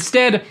 Yeah.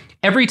 Instead,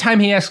 every time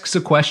he asks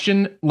a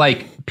question,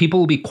 like, people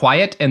will be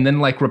quiet, and then,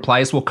 like,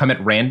 replies will come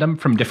at random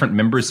from different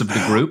members of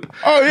the group.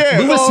 Oh, yeah.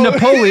 Louis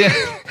Napoleon,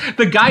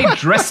 the guy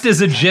dressed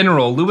as a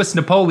general, Louis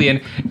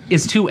Napoleon,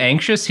 is too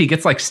anxious. He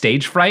gets, like,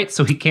 stage fright,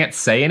 so he can't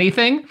say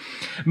anything.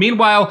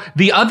 Meanwhile,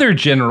 the other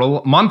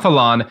general,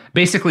 Montholon,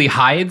 basically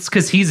hides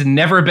because he's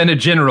never been a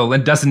general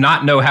and does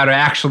not know how to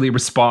actually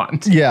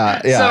respond.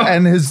 Yeah. So,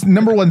 and his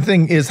number one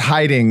thing is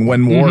hiding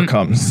when war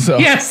comes. So.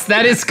 Yes,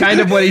 that is kind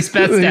of what he's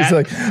best at. He's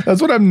like,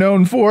 that's what I'm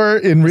known for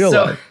in real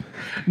life.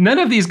 None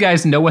of these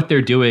guys know what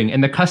they're doing,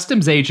 and the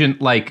customs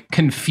agent, like,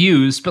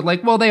 confused, but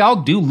like, well, they all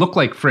do look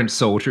like French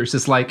soldiers,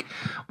 is like,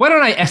 why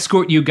don't I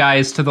escort you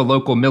guys to the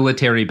local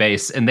military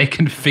base and they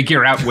can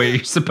figure out where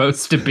you're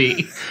supposed to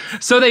be?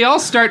 So they all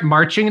start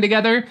marching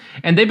together,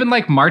 and they've been,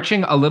 like,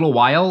 marching a little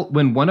while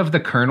when one of the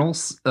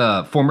colonels,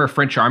 former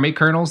French army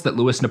colonels that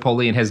Louis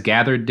Napoleon has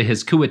gathered to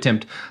his coup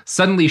attempt,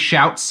 suddenly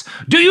shouts,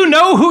 "Do you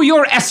know who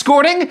you're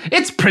escorting?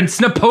 It's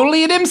Prince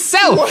Napoleon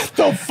himself!" What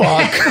the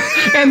fuck?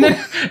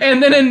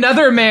 and then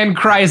another man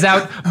cries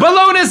out,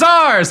 "Boulogne is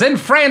ours, and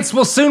France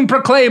will soon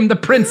proclaim the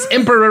Prince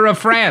Emperor of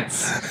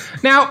France."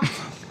 Now,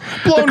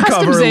 Blown the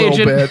customs cover agent,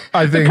 a little bit,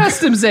 I think. The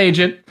customs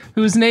agent,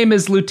 whose name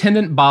is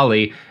Lieutenant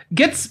Bali,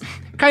 gets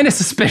kind of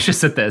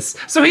suspicious at this.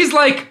 So he's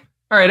like,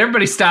 all right,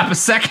 everybody stop a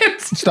second.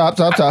 Stop.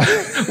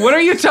 What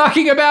are you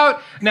talking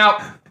about?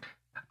 Now,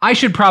 I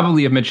should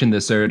probably have mentioned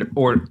this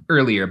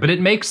earlier, but it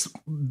makes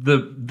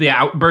the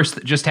outburst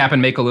that just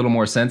happened make a little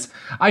more sense.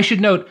 I should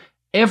note,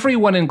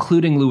 everyone,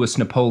 including Louis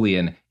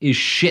Napoleon, is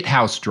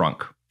shithouse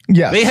drunk.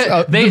 Yes,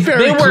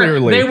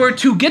 clearly. They were,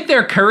 to get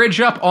their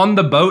courage up on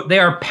the boat, they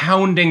are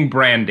pounding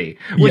brandy,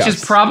 which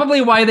is probably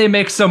why they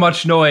make so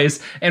much noise,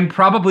 and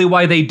probably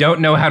why they don't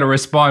know how to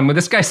respond when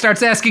this guy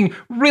starts asking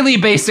really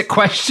basic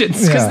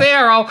questions, because they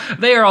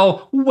are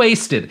all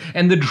wasted.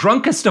 And the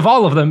drunkest of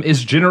all of them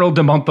is General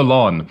de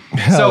Montholon.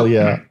 Hell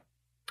yeah.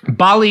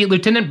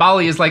 Lieutenant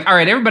Bali is like, all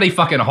right, everybody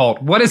fucking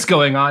halt. What is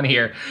going on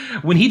here?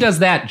 When he does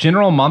that,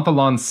 General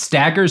Montholon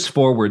staggers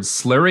forward,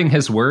 slurring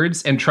his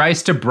words, and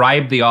tries to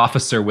bribe the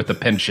officer with a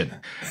pension.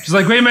 She's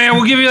like, wait, man,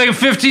 we'll give you like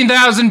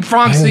 15,000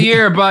 francs a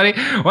year, buddy.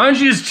 Why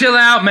don't you just chill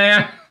out,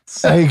 man?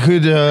 Hey,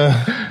 could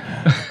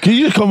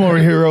you just come over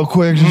here real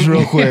quick? Just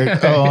real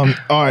quick. All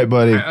right,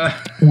 buddy.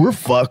 We're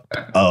fucked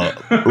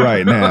up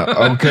right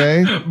now,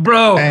 okay?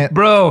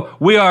 Bro,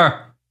 we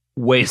are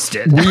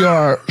wasted. We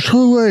are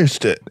so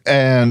wasted.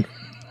 And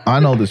I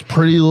know this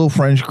pretty little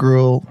French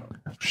girl.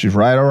 She's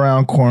right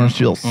around corner.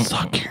 She'll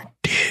suck your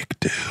dick,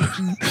 dude.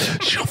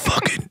 She'll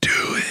fucking do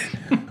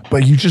it.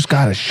 But you just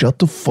gotta shut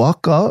the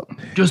fuck up.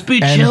 Just be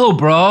chill,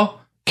 bro.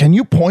 Can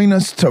you point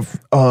us to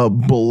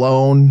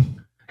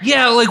Boulogne?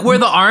 Yeah, like where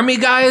the army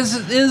guys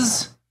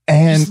is.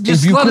 And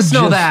just let us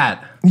know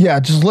that.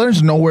 Yeah, just let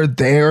us know where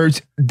they're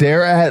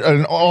at.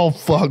 And oh,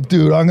 fuck,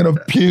 dude, I'm going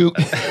to puke.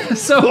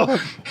 So,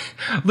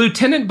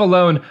 Lieutenant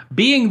Boulogne,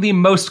 being the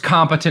most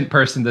competent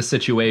person in this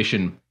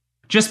situation,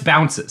 just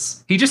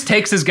bounces. He just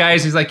takes his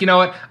guys. He's like, you know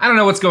what? I don't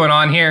know what's going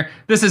on here.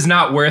 This is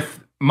not worth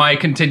my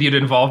continued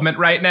involvement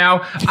right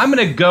now. I'm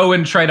going to go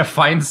and try to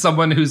find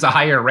someone who's a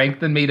higher rank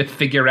than me to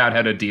figure out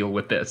how to deal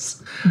with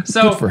this.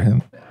 So, good for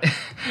him.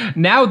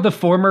 Now the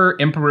former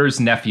emperor's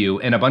nephew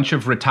and a bunch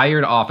of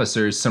retired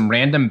officers, some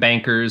random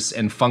bankers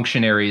and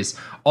functionaries,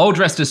 all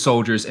dressed as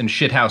soldiers and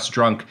shithouse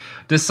drunk,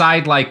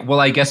 decide like, well,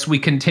 I guess we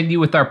continue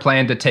with our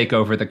plan to take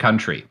over the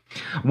country.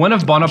 One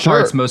of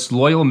Bonaparte's most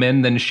loyal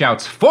men then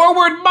shouts,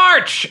 "Forward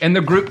march!" and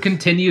the group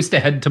continues to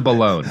head to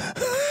Boulogne.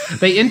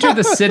 They enter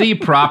the city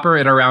proper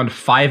at around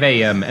 5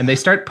 a.m. and they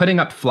start putting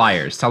up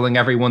flyers telling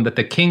everyone that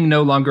the king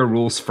no longer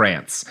rules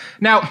France.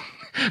 Now,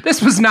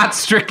 this was not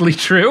strictly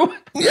true.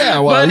 Yeah,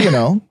 well, you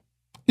know,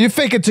 you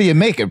fake it till you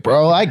make it,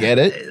 bro. I get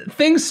it.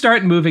 Things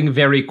start moving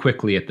very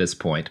quickly at this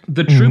point.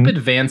 The troop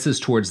advances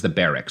towards the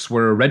barracks,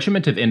 where a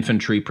regiment of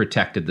infantry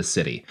protected the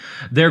city.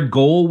 Their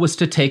goal was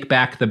to take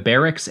back the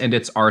barracks and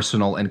its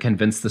arsenal and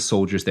convince the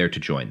soldiers there to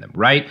join them,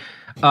 right?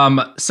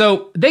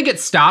 So they get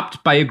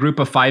stopped by a group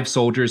of 5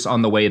 soldiers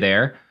on the way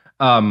there,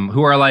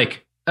 who are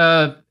like,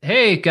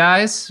 hey,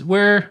 guys,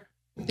 we're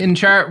in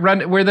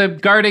we're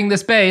guarding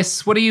this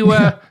base. What are you,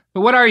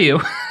 what are you?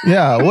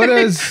 Yeah, what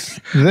is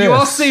this? You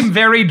all seem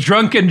very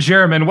drunk and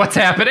German. What's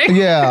happening?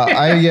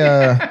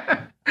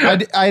 Yeah,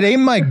 I'd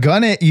aim my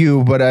gun at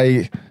you, but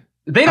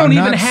they don't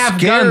even have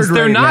guns.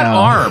 They're not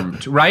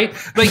armed, right?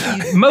 Like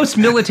most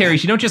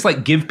militaries, you don't just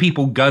like give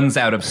people guns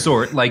out of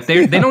sort. Like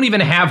they don't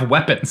even have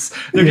weapons.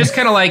 They're just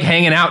kind of like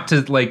hanging out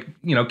to like,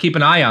 you know, keep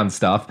an eye on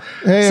stuff.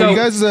 Hey, are you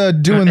guys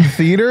doing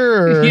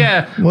theater? Or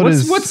yeah.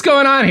 What's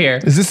going on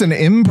here? Is this an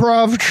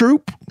improv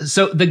troupe?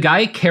 So the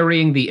guy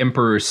carrying the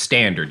emperor's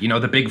standard, you know,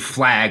 the big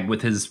flag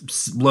with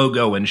his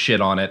logo and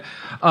shit on it.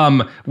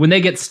 When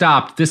they get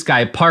stopped, this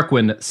guy,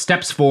 Parquin,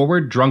 steps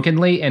forward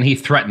drunkenly and he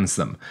threatens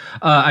them.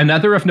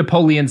 Another of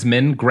Napoleon's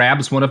men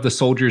grabs one of the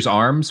soldiers'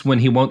 arms when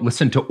he won't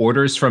listen to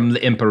orders from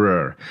the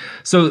emperor.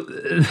 So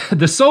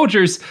the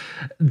soldiers,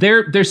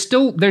 they're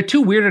too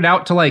weirded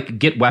out to like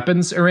get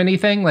weapons or anything.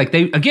 anything. Like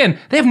they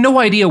have no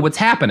idea what's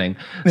happening.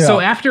 Yeah. So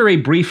after a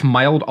brief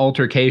mild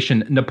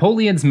altercation,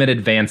 Napoleon's men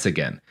advance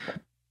again.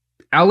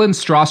 Alan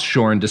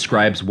Strauss-Shorn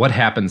describes what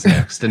happens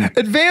next. And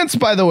advance,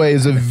 by the way,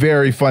 is a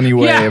very funny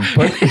way of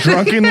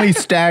drunkenly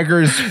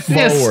staggers forward.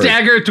 Yeah,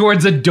 stagger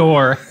towards a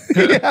door.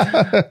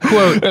 Yeah.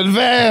 Quote,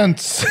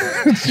 advance.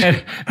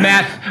 And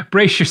Matt,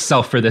 brace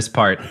yourself for this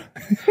part.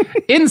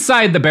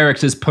 Inside the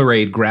barracks'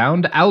 parade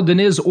ground,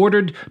 Aldeniz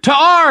ordered, "To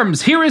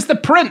arms! Here is the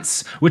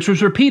prince!" which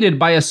was repeated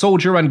by a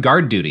soldier on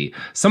guard duty.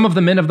 Some of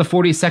the men of the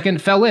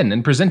 42nd fell in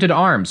and presented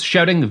arms,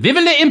 shouting, "Vive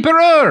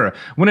l'Empereur!"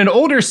 When an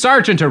older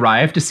sergeant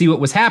arrived to see what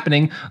was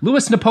happening,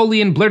 Louis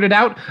Napoleon blurted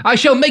out, "I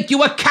shall make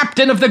you a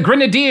captain of the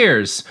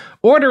grenadiers!"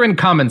 Order and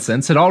common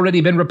sense had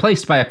already been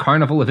replaced by a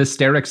carnival of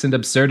hysterics and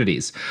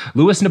absurdities.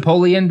 Louis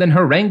Napoleon then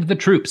harangued the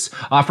troops,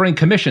 offering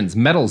commissions,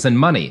 medals, and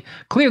money.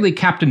 Clearly,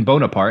 Captain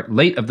Bonaparte,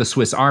 late of the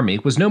Swiss army,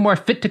 was no more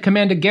fit to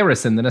command a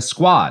garrison than a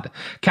squad.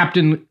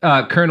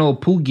 Colonel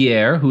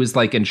Poulguier, who is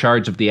in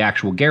charge of the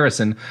actual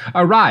garrison,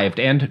 arrived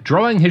and,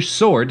 drawing his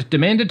sword,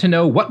 demanded to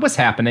know what was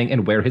happening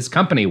and where his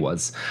company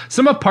was.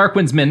 Some of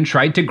Parquin's men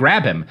tried to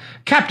grab him.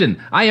 "Captain,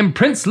 I am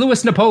Prince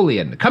Louis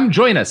Napoleon. Come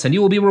join us, and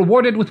you will be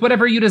rewarded with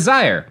whatever you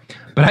desire."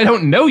 "But I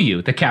don't know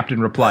you," the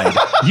captain replied.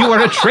 "You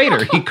are a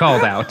traitor," he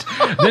called out.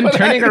 Then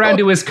turning around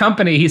to his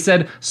company, he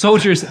said,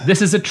 "Soldiers,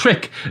 this is a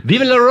trick.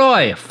 Vive le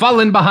roi! Fall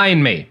in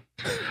behind me."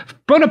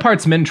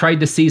 Bonaparte's men tried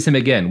to seize him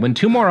again when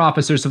two more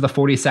officers of the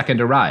 42nd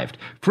arrived.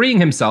 Freeing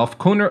himself,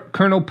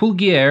 Colonel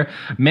Poulguier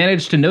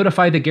managed to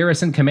notify the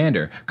garrison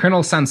commander,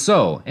 Colonel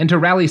Sanson, and to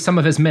rally some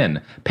of his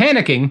men.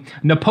 Panicking,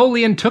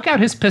 Napoleon took out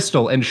his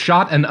pistol and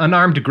shot an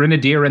unarmed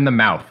grenadier in the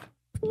mouth.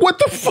 What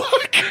the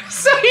fuck?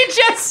 So he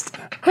just,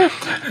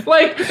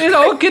 it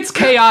all gets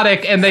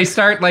chaotic and they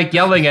start,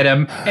 yelling at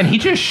him, and he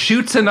just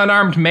shoots an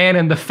unarmed man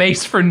in the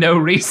face for no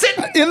reason.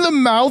 In the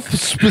mouth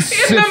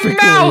specifically. In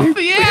the mouth,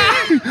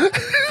 yeah.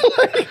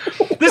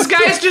 This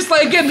guy's just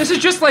this is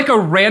just a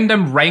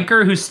random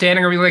ranker who's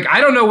standing around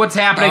I don't know what's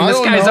happening. This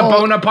guy's a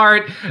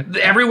Bonaparte.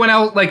 Everyone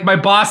else, my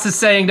boss is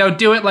saying, "Don't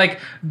do it."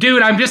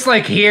 Dude, I'm just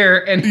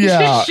here. And he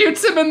just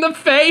shoots him in the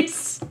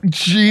face.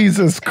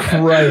 Jesus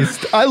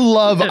Christ. I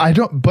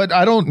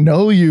don't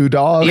know you,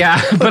 dog.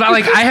 Yeah, but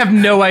I have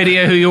no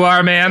idea who you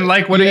are, man.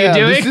 What are you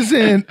doing? This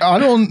isn't, I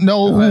don't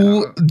know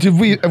who,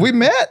 have we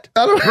met?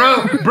 I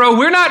don't Bro,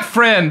 we're not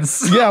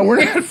friends. Yeah,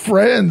 we're not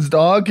friends,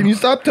 dog. Can you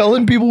stop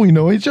telling people we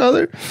know each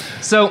other?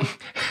 So,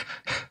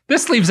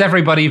 this leaves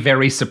everybody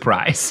very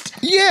surprised.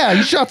 Yeah,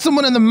 he shot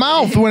someone in the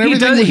mouth when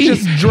everything was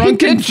just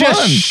drunk and fun.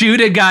 Just shoot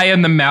a guy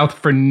in the mouth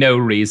for no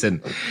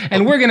reason.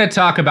 And we're going to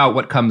talk about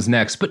what comes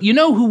next. But you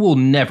know who will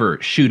never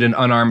shoot an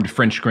unarmed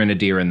French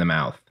grenadier in the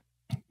mouth?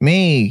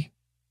 Me.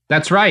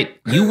 That's right.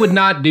 You would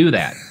not do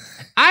that.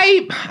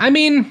 I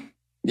mean...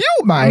 You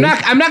might.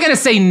 I'm not going to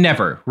say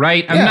never,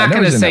 right? I'm not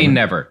going to say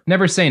never.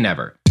 Never say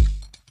never.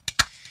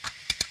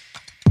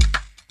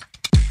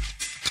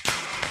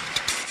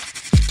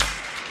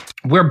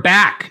 We're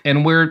back,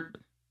 and we're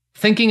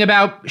thinking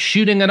about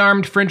shooting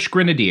unarmed French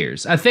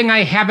grenadiers, a thing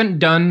I haven't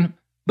done,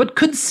 but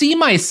could see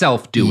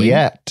myself doing.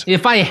 Yet.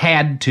 If I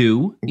had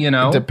to,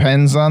 It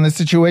depends on the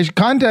situation.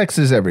 Context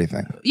is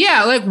everything.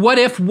 Yeah, what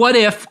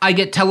if I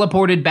get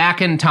teleported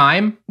back in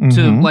time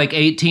to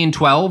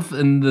 1812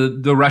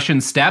 in the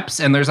Russian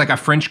steppes, and there's a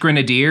French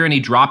grenadier, and he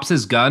drops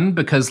his gun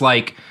because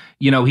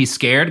he's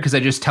scared because I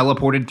just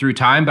teleported through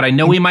time, but I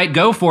know he might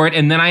go for it,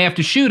 and then I have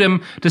to shoot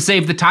him to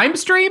save the time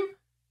stream?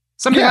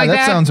 Something like that.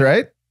 Yeah, that sounds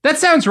right. That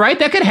sounds right.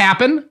 That could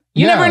happen.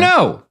 You never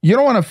know. You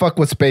don't want to fuck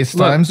with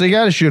space-time, so you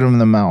got to shoot him in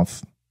the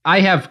mouth.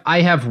 I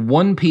have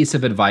one piece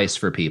of advice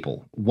for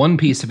people. One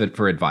piece of it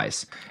for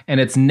advice.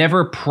 And it's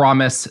never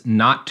promise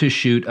not to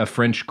shoot a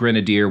French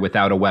grenadier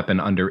without a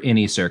weapon under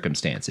any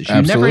circumstances.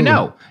 You never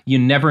know. You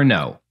never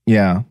know.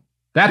 Yeah.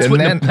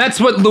 That's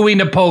what Louis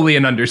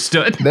Napoleon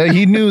understood.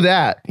 He knew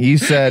that. He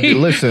said,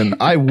 "Listen,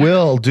 I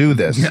will do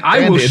this.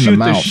 I will shoot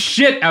the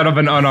shit out of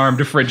an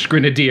unarmed French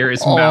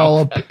grenadier's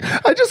mouth."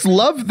 I just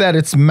love that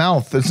it's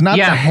mouth. It's not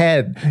the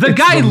head. The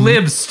guy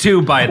lives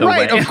too, by the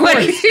way. Of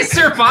course. He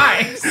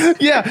survives.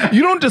 Yeah,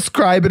 you don't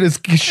describe it as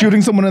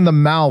shooting someone in the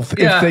mouth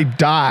if they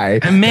die.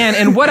 Man,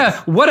 and what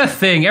a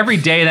thing. Every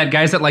day that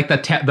guy's at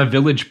the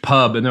village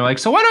pub, and they're like,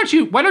 "So why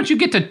don't you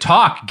get to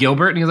talk,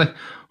 Gilbert?" And he's like,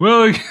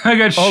 "Well, I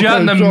got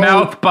shot in the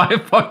mouth by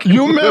fucking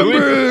You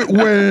remember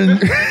when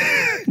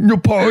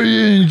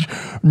Napoleon's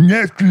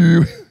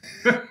nephew...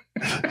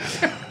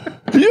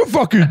 You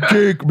fucking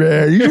dick,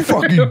 man. You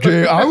fucking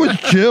dick. I was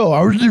chill.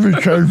 I was even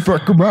trying to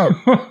fuck him up."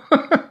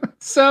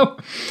 So...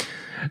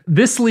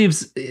 This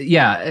leaves,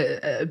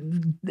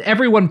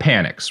 everyone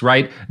panics,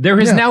 right? There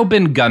has now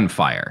been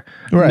gunfire.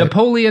 Right.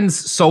 Napoleon's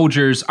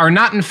soldiers are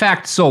not, in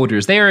fact,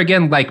 soldiers. They are,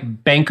 again,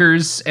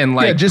 bankers and,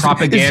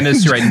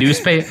 propagandists who write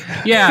newspapers.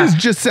 Yeah. Is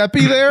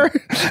Giuseppe there?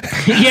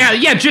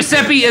 Yeah,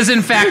 Giuseppe is,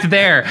 in fact,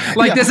 there.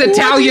 This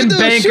Italian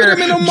banker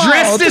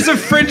dressed as a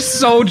French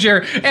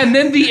soldier. And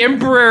then the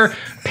emperor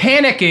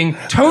panicking,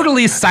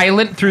 totally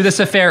silent through this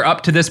affair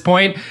up to this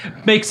point,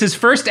 makes his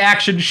first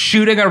action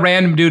shooting a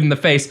random dude in the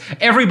face.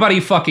 Everybody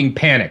fucking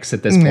panics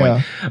at this point.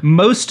 Yeah.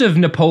 Most of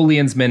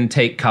Napoleon's men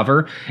take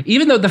cover,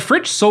 even though the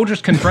French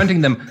soldiers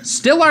confronting them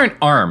still aren't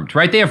armed,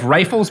 right? They have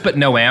rifles but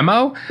no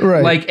ammo.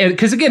 Right. Like,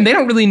 because again, they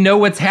don't really know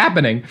what's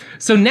happening.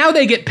 So now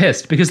they get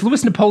pissed because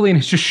Louis Napoleon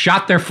has just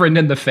shot their friend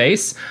in the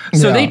face.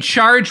 So they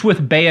charge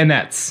with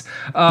bayonets.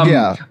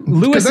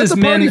 Louis's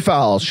men. Party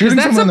foul. Because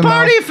that's a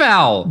party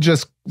foul.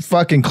 Just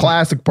fucking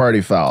classic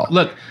party foul.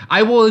 Look,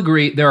 I will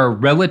agree there are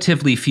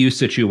relatively few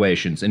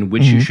situations in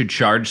which you should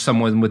charge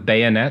someone with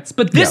bayonets,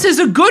 but this is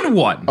a good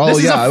one. This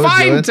is a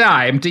fine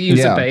time to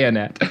use a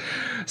bayonet.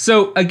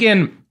 So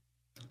again,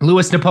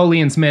 Louis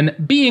Napoleon's men,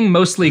 being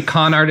mostly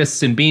con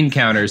artists and bean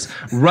counters,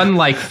 run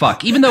like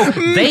fuck, even though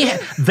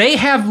they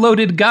have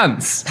loaded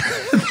guns.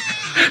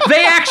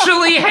 They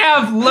actually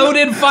have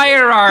loaded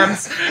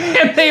firearms,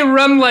 and they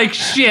run like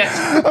shit.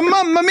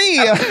 Mamma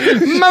mia!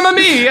 Mamma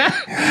mia!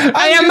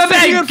 I am a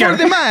banker for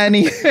the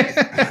money.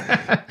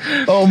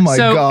 Oh my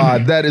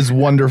God, that is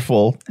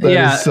wonderful.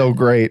 That is so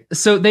great.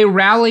 So they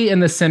rally in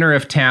the center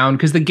of town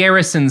because the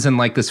garrison's in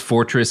like this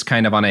fortress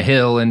kind of on a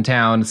hill in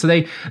town. So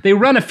they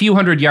run a few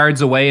hundred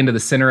yards away into the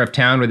center of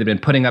town where they've been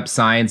putting up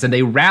signs, and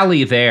they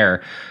rally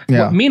there.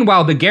 Yeah. Well,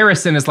 meanwhile, the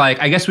garrison is like,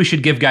 I guess we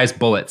should give guys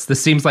bullets.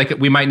 This seems like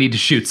we might need to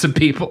shoot some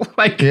people.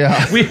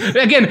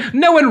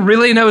 No one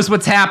really knows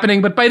what's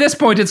happening, but by this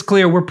point it's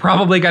clear we're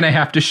probably going to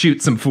have to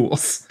shoot some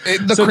fools.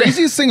 The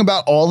craziest thing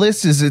about all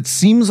this is it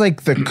seems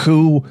like the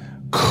coup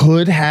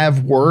could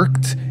have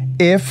worked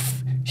if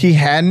he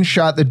hadn't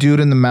shot the dude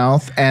in the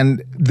mouth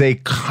and they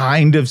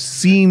kind of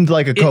seemed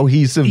like a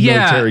cohesive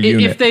military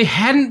unit. If they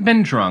hadn't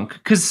been drunk,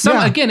 because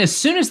again, as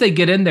soon as they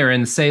get in there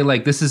and say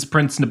like, this is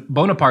Prince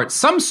Bonaparte,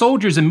 some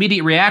soldiers'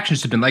 immediate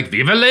reactions have been like,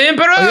 Vive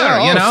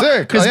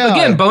l'Empereur, because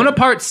again,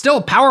 Bonaparte's still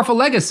a powerful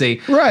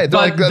legacy. Right,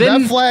 but like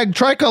that flag,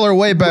 tricolor,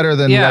 way better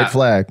than white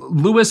flag.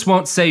 Louis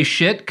won't say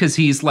shit because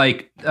he's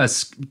like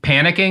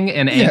panicking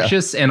and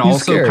anxious and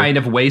also scared. Kind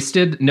of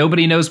wasted.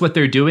 Nobody knows what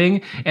they're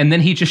doing. And then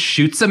he just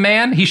shoots a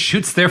man. He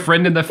shoots their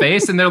friend in the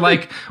face and they're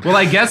like, well,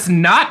 I guess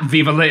not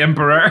Vive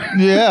l'Empereur.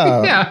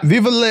 Yeah.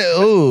 Vive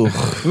le... Ooh,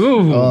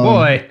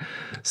 boy.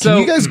 So,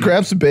 can you guys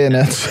grab some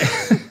bayonets?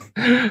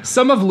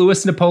 Some of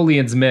Louis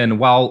Napoleon's men,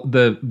 while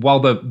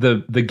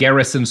the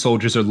garrison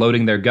soldiers are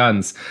loading their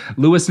guns,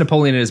 Louis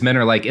Napoleon and his men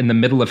are like in the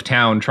middle of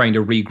town trying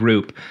to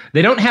regroup.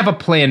 They don't have a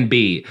plan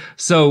B,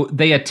 so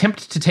they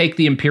attempt to take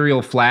the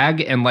imperial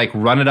flag and like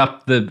run it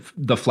up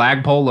the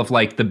flagpole of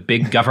like the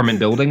big government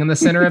building in the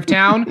center of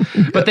town,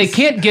 but they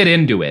can't get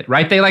into it,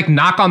 right? They like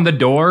knock on the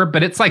door,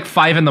 but it's like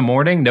 5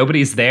 a.m,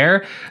 nobody's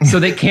there, so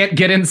they can't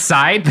get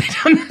inside. They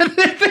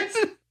don't.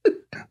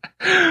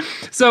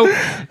 So,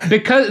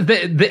 because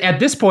at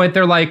this point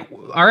they're like,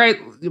 all right,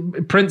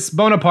 Prince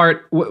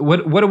Bonaparte,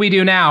 what do we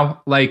do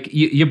now? Like,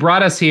 you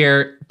brought us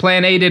here.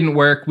 Plan A didn't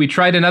work. We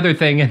tried another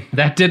thing, and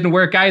that didn't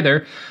work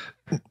either.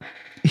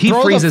 He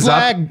freezes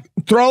up.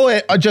 Throw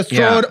it. Just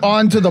throw it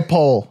onto the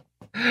pole.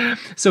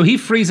 So he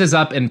freezes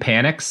up and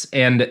panics,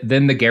 and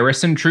then the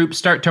garrison troops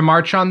start to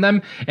march on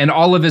them, and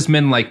all of his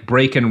men like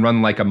break and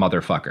run like a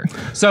motherfucker.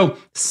 So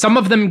some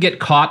of them get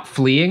caught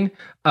fleeing.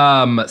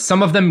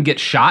 Some of them get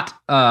shot.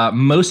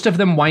 Most of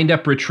them wind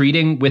up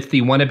retreating with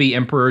the wannabe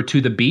emperor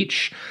to the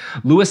beach.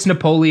 Louis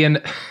Napoleon,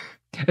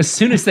 as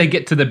soon as they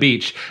get to the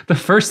beach, the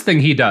first thing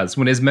he does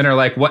when his men are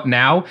like, what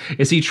now?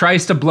 Is he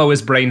tries to blow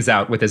his brains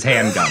out with his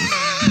handgun.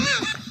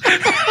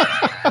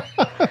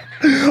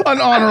 An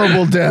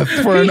honorable death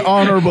for an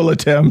honorable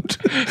attempt.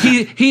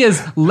 He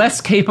is less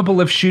capable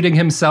of shooting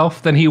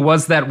himself than he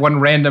was that one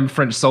random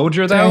French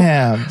soldier, though.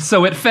 Damn.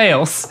 So it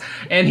fails,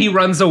 and he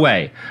runs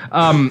away.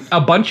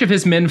 A bunch of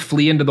his men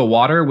flee into the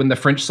water when the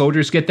French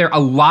soldiers get there. A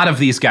lot of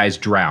these guys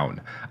drown.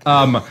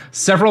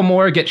 Several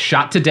more get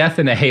shot to death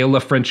in a hail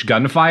of French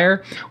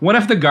gunfire. One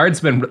of the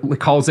guardsmen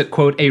calls it,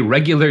 quote, a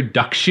regular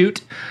duck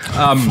shoot.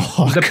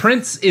 The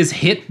prince is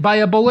hit by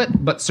a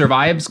bullet, but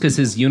survives because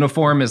his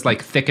uniform is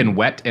like thick and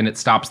wet and it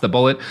stops the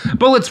bullet.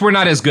 Bullets were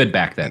not as good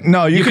back then.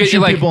 No, you could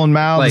shoot people in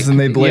mouths and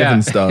they'd live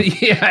and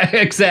stuff. Yeah,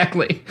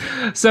 exactly.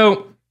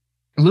 So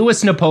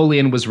Louis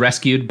Napoleon was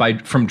rescued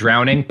from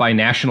drowning by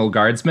National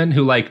Guardsmen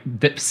who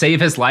save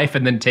his life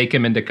and then take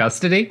him into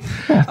custody.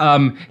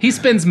 He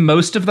spends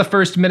most of the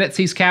first minutes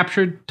he's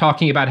captured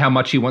talking about how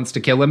much he wants to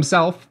kill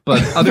himself,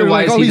 but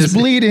otherwise he's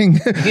bleeding.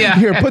 Yeah.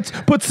 Here,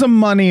 put some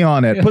money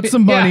on it. Put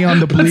some money on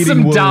the bleeding wound. Put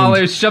some wound.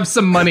 dollars, shove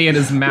some money in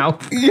his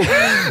mouth.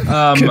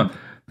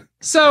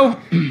 So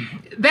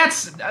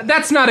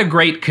that's not a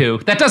great coup.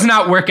 That does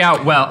not work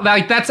out well.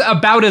 Like, that's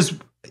about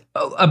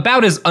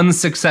as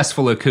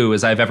unsuccessful a coup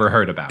as I've ever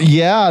heard about.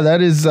 Yeah,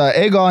 that is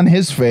egg on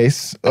his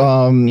face.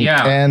 And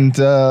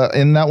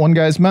in that one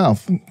guy's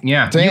mouth.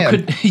 Yeah,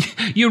 damn.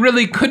 You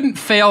really couldn't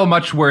fail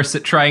much worse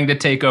at trying to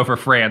take over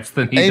France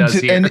than he does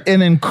here. And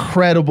an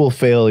incredible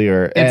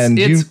failure.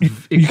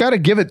 You got to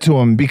give it to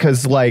him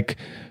because like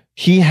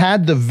he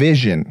had the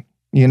vision.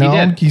 You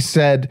know, he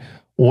said,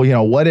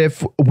 well, what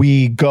if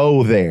we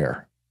go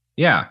there?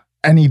 Yeah.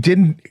 And he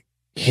didn't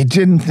he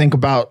didn't think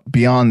about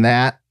beyond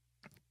that.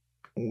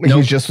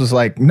 He just was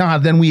like, nah,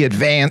 then we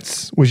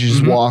advance, which is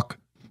just walk.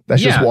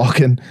 That's just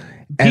walking.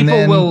 And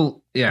People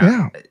will,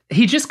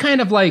 He just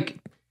kind of like,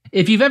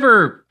 if you've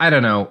ever, I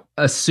don't know,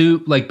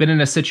 been in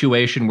a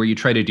situation where you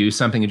try to do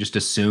something and just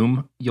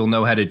assume you'll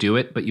know how to do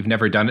it, but you've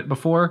never done it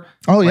before.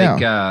 Oh, you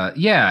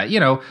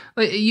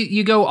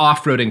go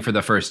off-roading for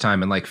the first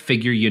time and like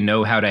figure you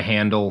know how to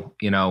handle,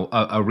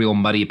 a real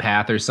muddy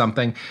path or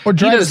something. Or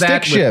drive a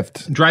stick shift.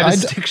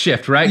 Stick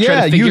shift, right? Yeah,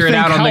 try to figure it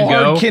out on the go.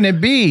 How hard can it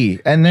be?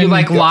 And then you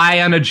like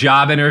lie on a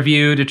job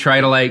interview to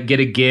try to like get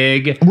a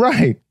gig.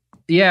 Right.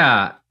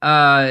 Yeah.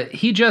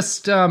 He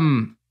just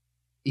does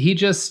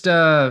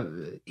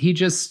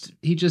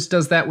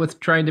that with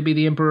trying to be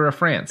the Emperor of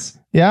France.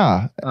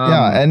 Yeah.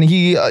 And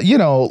he,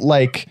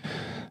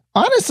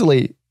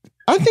 honestly,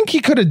 I think he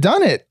could have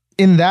done it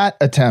in that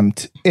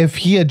attempt if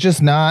he had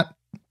just not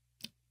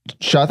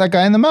shot that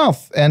guy in the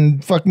mouth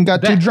and fucking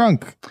got too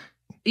drunk.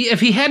 If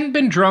he hadn't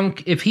been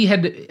drunk,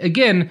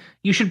 again,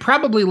 you should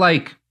probably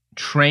like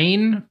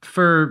train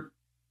for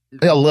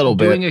a little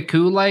bit doing a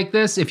coup like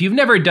this. If you've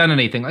never done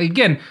anything, like,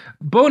 again,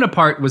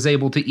 Bonaparte was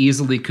able to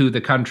easily coup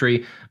the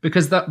country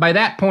because by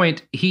that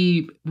point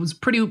he was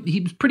pretty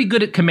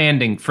good at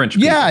commanding French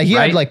people. Yeah, he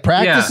had like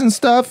practice and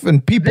stuff,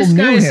 and people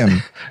knew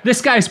him.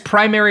 This guy's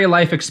primary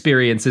life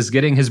experience is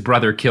getting his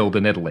brother killed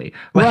in Italy.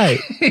 Right.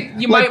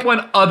 You might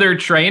want other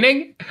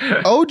training.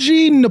 OG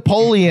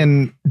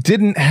Napoleon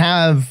didn't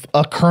have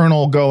a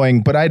colonel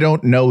going, but I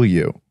don't know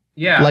you.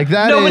 Yeah. Like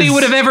that. Nobody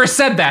would have ever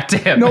said that to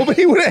him.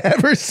 Nobody would have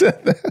ever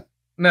said that.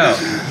 No.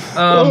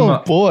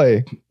 Oh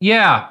boy.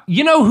 Yeah.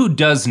 You know who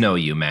does know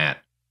you, Matt?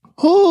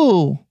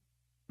 Who?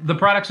 The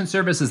products and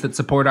services that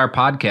support our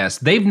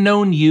podcast. They've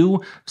known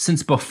you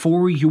since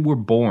before you were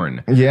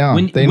born. Yeah.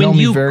 They know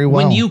me very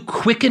well. When you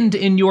quickened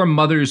in your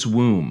mother's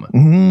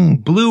womb,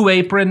 Blue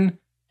Apron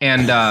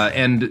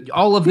and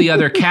all of the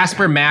other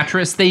Casper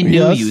mattress, they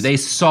knew you. They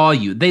saw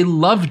you. They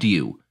loved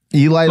you.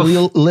 Eli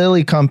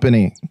Lilly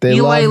Company.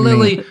 Eli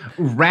Lilly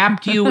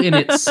wrapped you in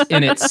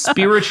its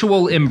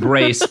spiritual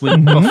embrace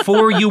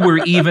before you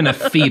were even a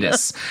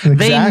fetus. Exactly.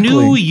 They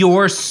knew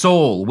your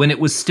soul when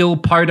it was still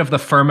part of the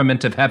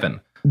firmament of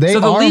heaven. The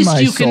least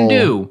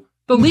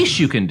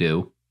you can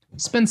do,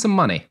 spend some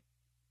money.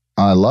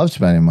 I love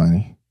spending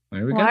money.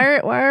 There we go.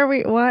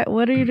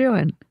 What are you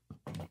doing?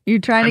 You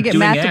trying to get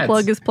Matt to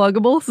plug his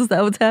pluggables? Is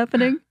that what's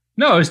happening?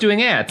 No, I was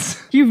doing ads.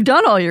 You've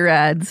done all your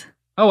ads.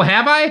 Oh,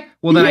 have I?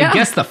 Well, then I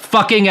guess the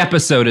fucking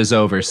episode is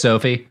over,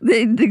 Sophie.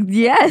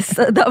 Yes,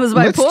 that was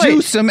my point. Let's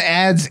do some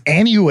ads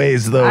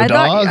anyways, though,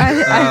 dog.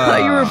 I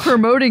thought you were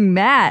promoting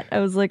Matt. I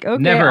was like,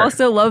 okay. Never. I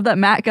also love that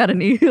Matt got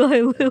an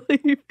Eli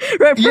Lilly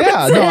reference.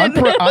 Yeah,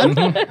 no,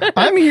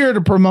 I'm here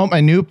to promote my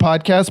new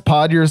podcast,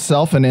 Pod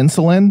Yourself an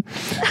Insulin.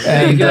 And,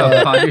 there you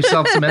go, Pod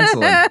Yourself some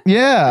Insulin.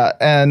 Yeah,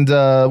 and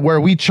where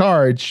we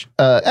charge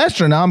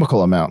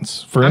astronomical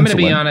amounts for insulin. I'm going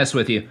to be honest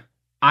with you.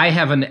 I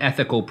have an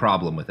ethical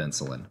problem with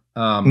insulin.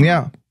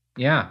 Yeah.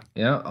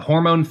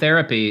 Hormone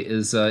therapy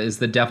is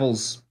the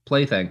devil's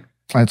plaything.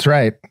 That's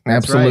right.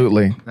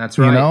 Absolutely. That's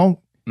right. You know,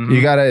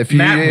 you gotta. If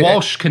Matt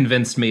Walsh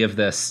convinced me of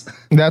this.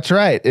 That's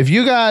right. If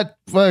you got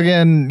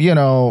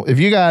if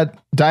you got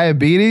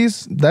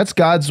diabetes, that's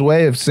God's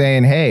way of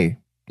saying, hey.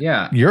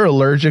 Yeah. You're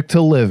allergic to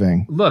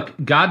living. Look,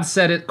 God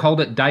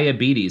called it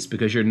diabetes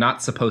because you're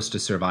not supposed to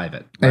survive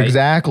it. Right?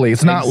 Exactly.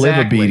 It's not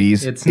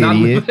livabetes. It's not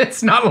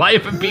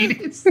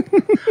livabetes.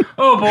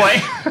 Oh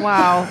boy.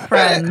 Wow.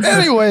 Friends.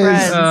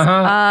 Anyways.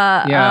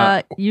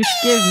 Friends. You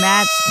should give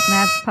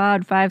Matt's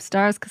pod 5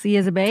 stars because he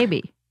has a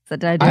baby.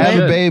 Did I do I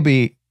have a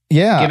baby.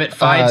 Yeah. Give it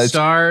 5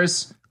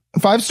 stars.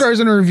 5 stars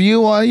in a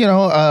review,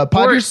 Pod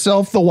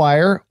Yourself The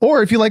Wire,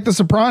 or if you like The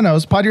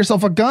Sopranos, Pod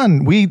Yourself a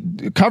Gun. We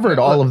covered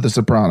all of The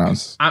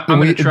Sopranos. I'm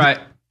going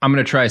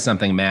to try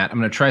something, Matt. I'm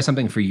going to try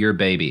something for your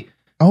baby.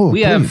 Oh,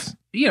 we please.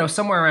 have,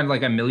 somewhere around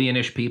like 1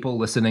 million-ish people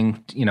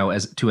listening,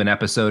 as to an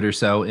episode or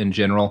so in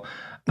general.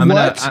 I'm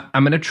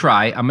going to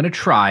try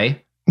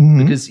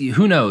because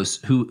who knows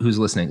who's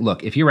listening.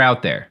 Look, if you're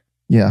out there,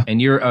 yeah,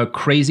 and you're a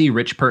crazy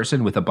rich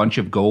person with a bunch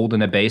of gold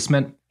in a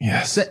basement,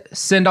 yes,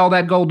 send all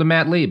that gold to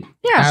Matt Lieb.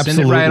 Yeah,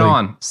 absolutely. Send it right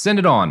on. Send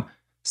it on.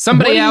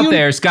 Somebody out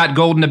there's got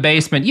gold in the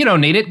basement. You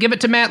don't need it. Give it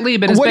to Matt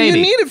Lieb and his baby. What do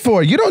you need it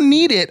for? You don't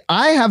need it.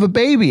 I have a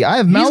baby. I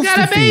have mouths to feed. He's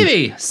got a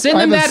baby.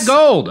 Send him that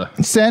gold.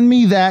 Send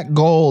me that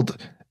gold.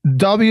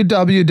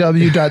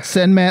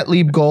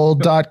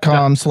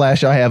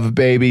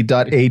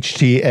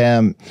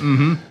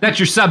 www.sendmattliebgold.com/IHaveAbaby.htm. That's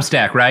your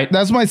Substack, right?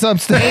 That's my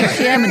Substack.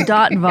 HTM and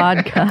dot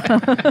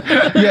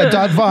vodka. Yeah,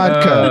 dot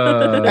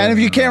vodka. And if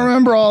you can't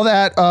remember all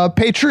that,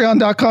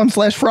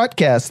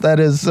 patreon.com/frotcast.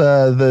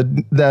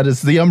 That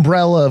is the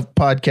umbrella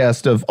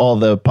podcast of all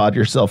the Pod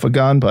Yourself a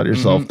Gun, Pod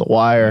Yourself The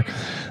Wire.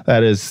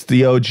 That is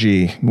the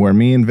OG, where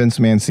me and Vince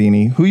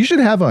Mancini, who you should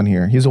have on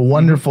here. He's a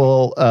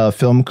wonderful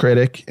film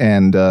critic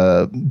and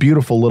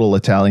beautiful little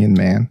Italian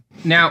man.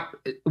 Now,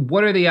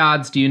 what are the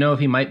odds? Do you know if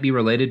he might be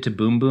related to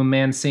Boom Boom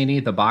Mancini,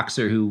 the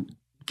boxer who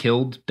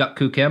killed Duck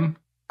Koo Kim?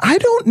 I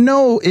don't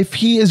know if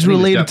he is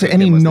related to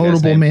any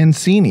notable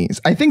Mancinis.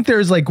 I think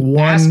there's like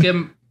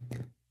one.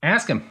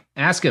 Ask him.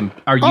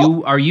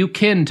 Are you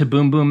kin to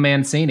Boom Boom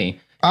Mancini?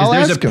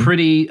 Because there's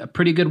a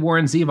pretty good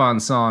Warren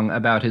Zevon song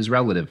about his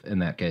relative in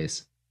that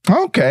case.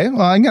 Okay,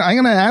 well, I'm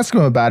gonna ask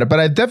him about it, but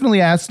I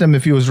definitely asked him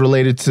if he was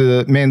related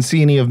to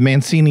Mancini of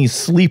Mancini's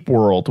Sleep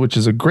World, which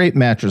is a great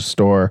mattress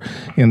store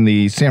in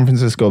the San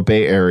Francisco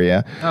Bay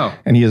Area. Oh,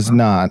 and he is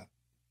not.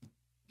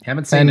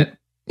 Haven't seen it.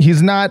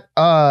 He's not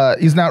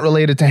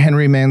related to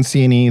Henry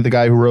Mancini, the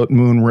guy who wrote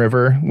Moon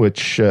River,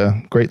 which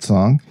great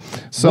song.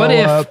 So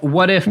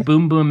what if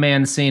Boom Boom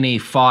Mancini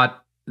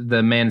fought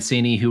the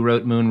Mancini who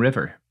wrote Moon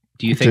River?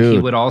 Do you think he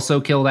would also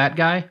kill that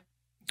guy?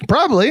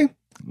 Probably.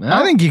 Well,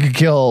 I think he could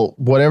kill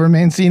whatever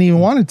Mancini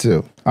wanted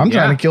to. I'm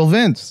trying to kill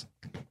Vince.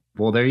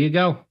 Well, there you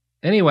go.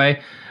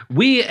 Anyway,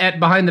 we at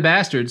Behind the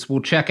Bastards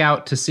will check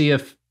out to see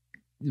if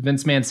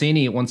Vince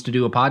Mancini wants to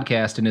do a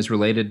podcast and is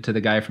related to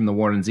the guy from the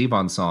Warren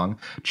Zevon song.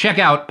 Check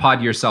out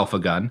Pod Yourself a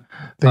Gun.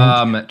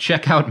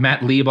 Check out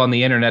Matt Lieb on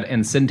the internet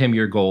and send him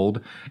your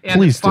gold. And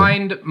please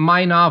find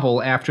my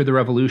novel, After the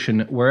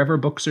Revolution, wherever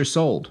books are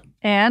sold.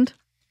 And?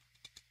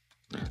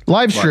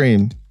 Live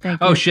stream. Thank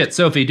you. Oh, shit.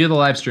 Sophie, do the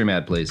live stream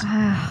ad, please.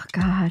 Oh,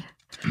 God.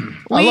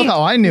 I love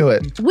how I knew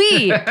it.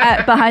 We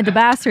at Behind the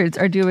Bastards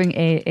are doing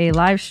a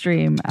live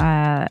stream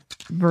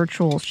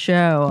virtual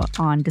show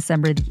on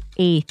December the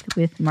 8th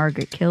with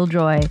Margaret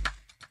Killjoy.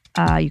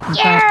 You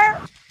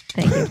can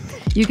thank you.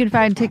 You can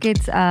find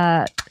tickets,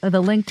 the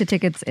link to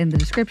tickets in the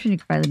description. You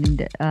can find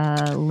the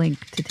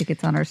link to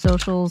tickets on our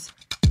socials.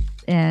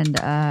 And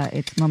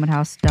it's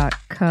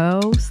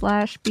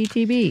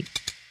momenthouse.co/BTB.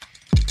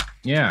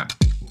 Yeah.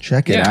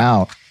 Check it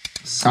out.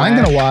 I'm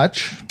going to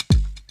watch.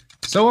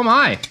 So am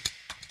I.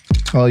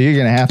 Well, you're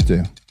going to have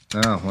to.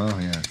 Oh,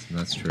 well, yeah,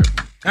 that's true.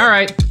 All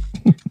right.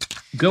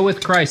 Go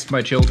with Christ,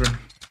 my children.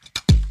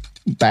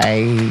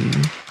 Bye.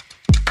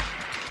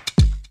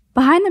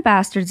 Behind the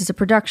Bastards is a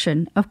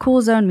production of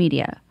Cool Zone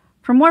Media.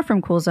 For more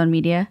from Cool Zone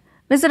Media,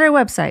 visit our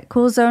website,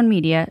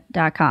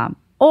 coolzonemedia.com,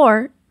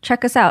 or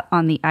check us out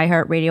on the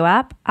iHeartRadio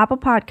app, Apple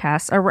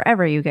Podcasts, or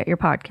wherever you get your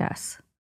podcasts.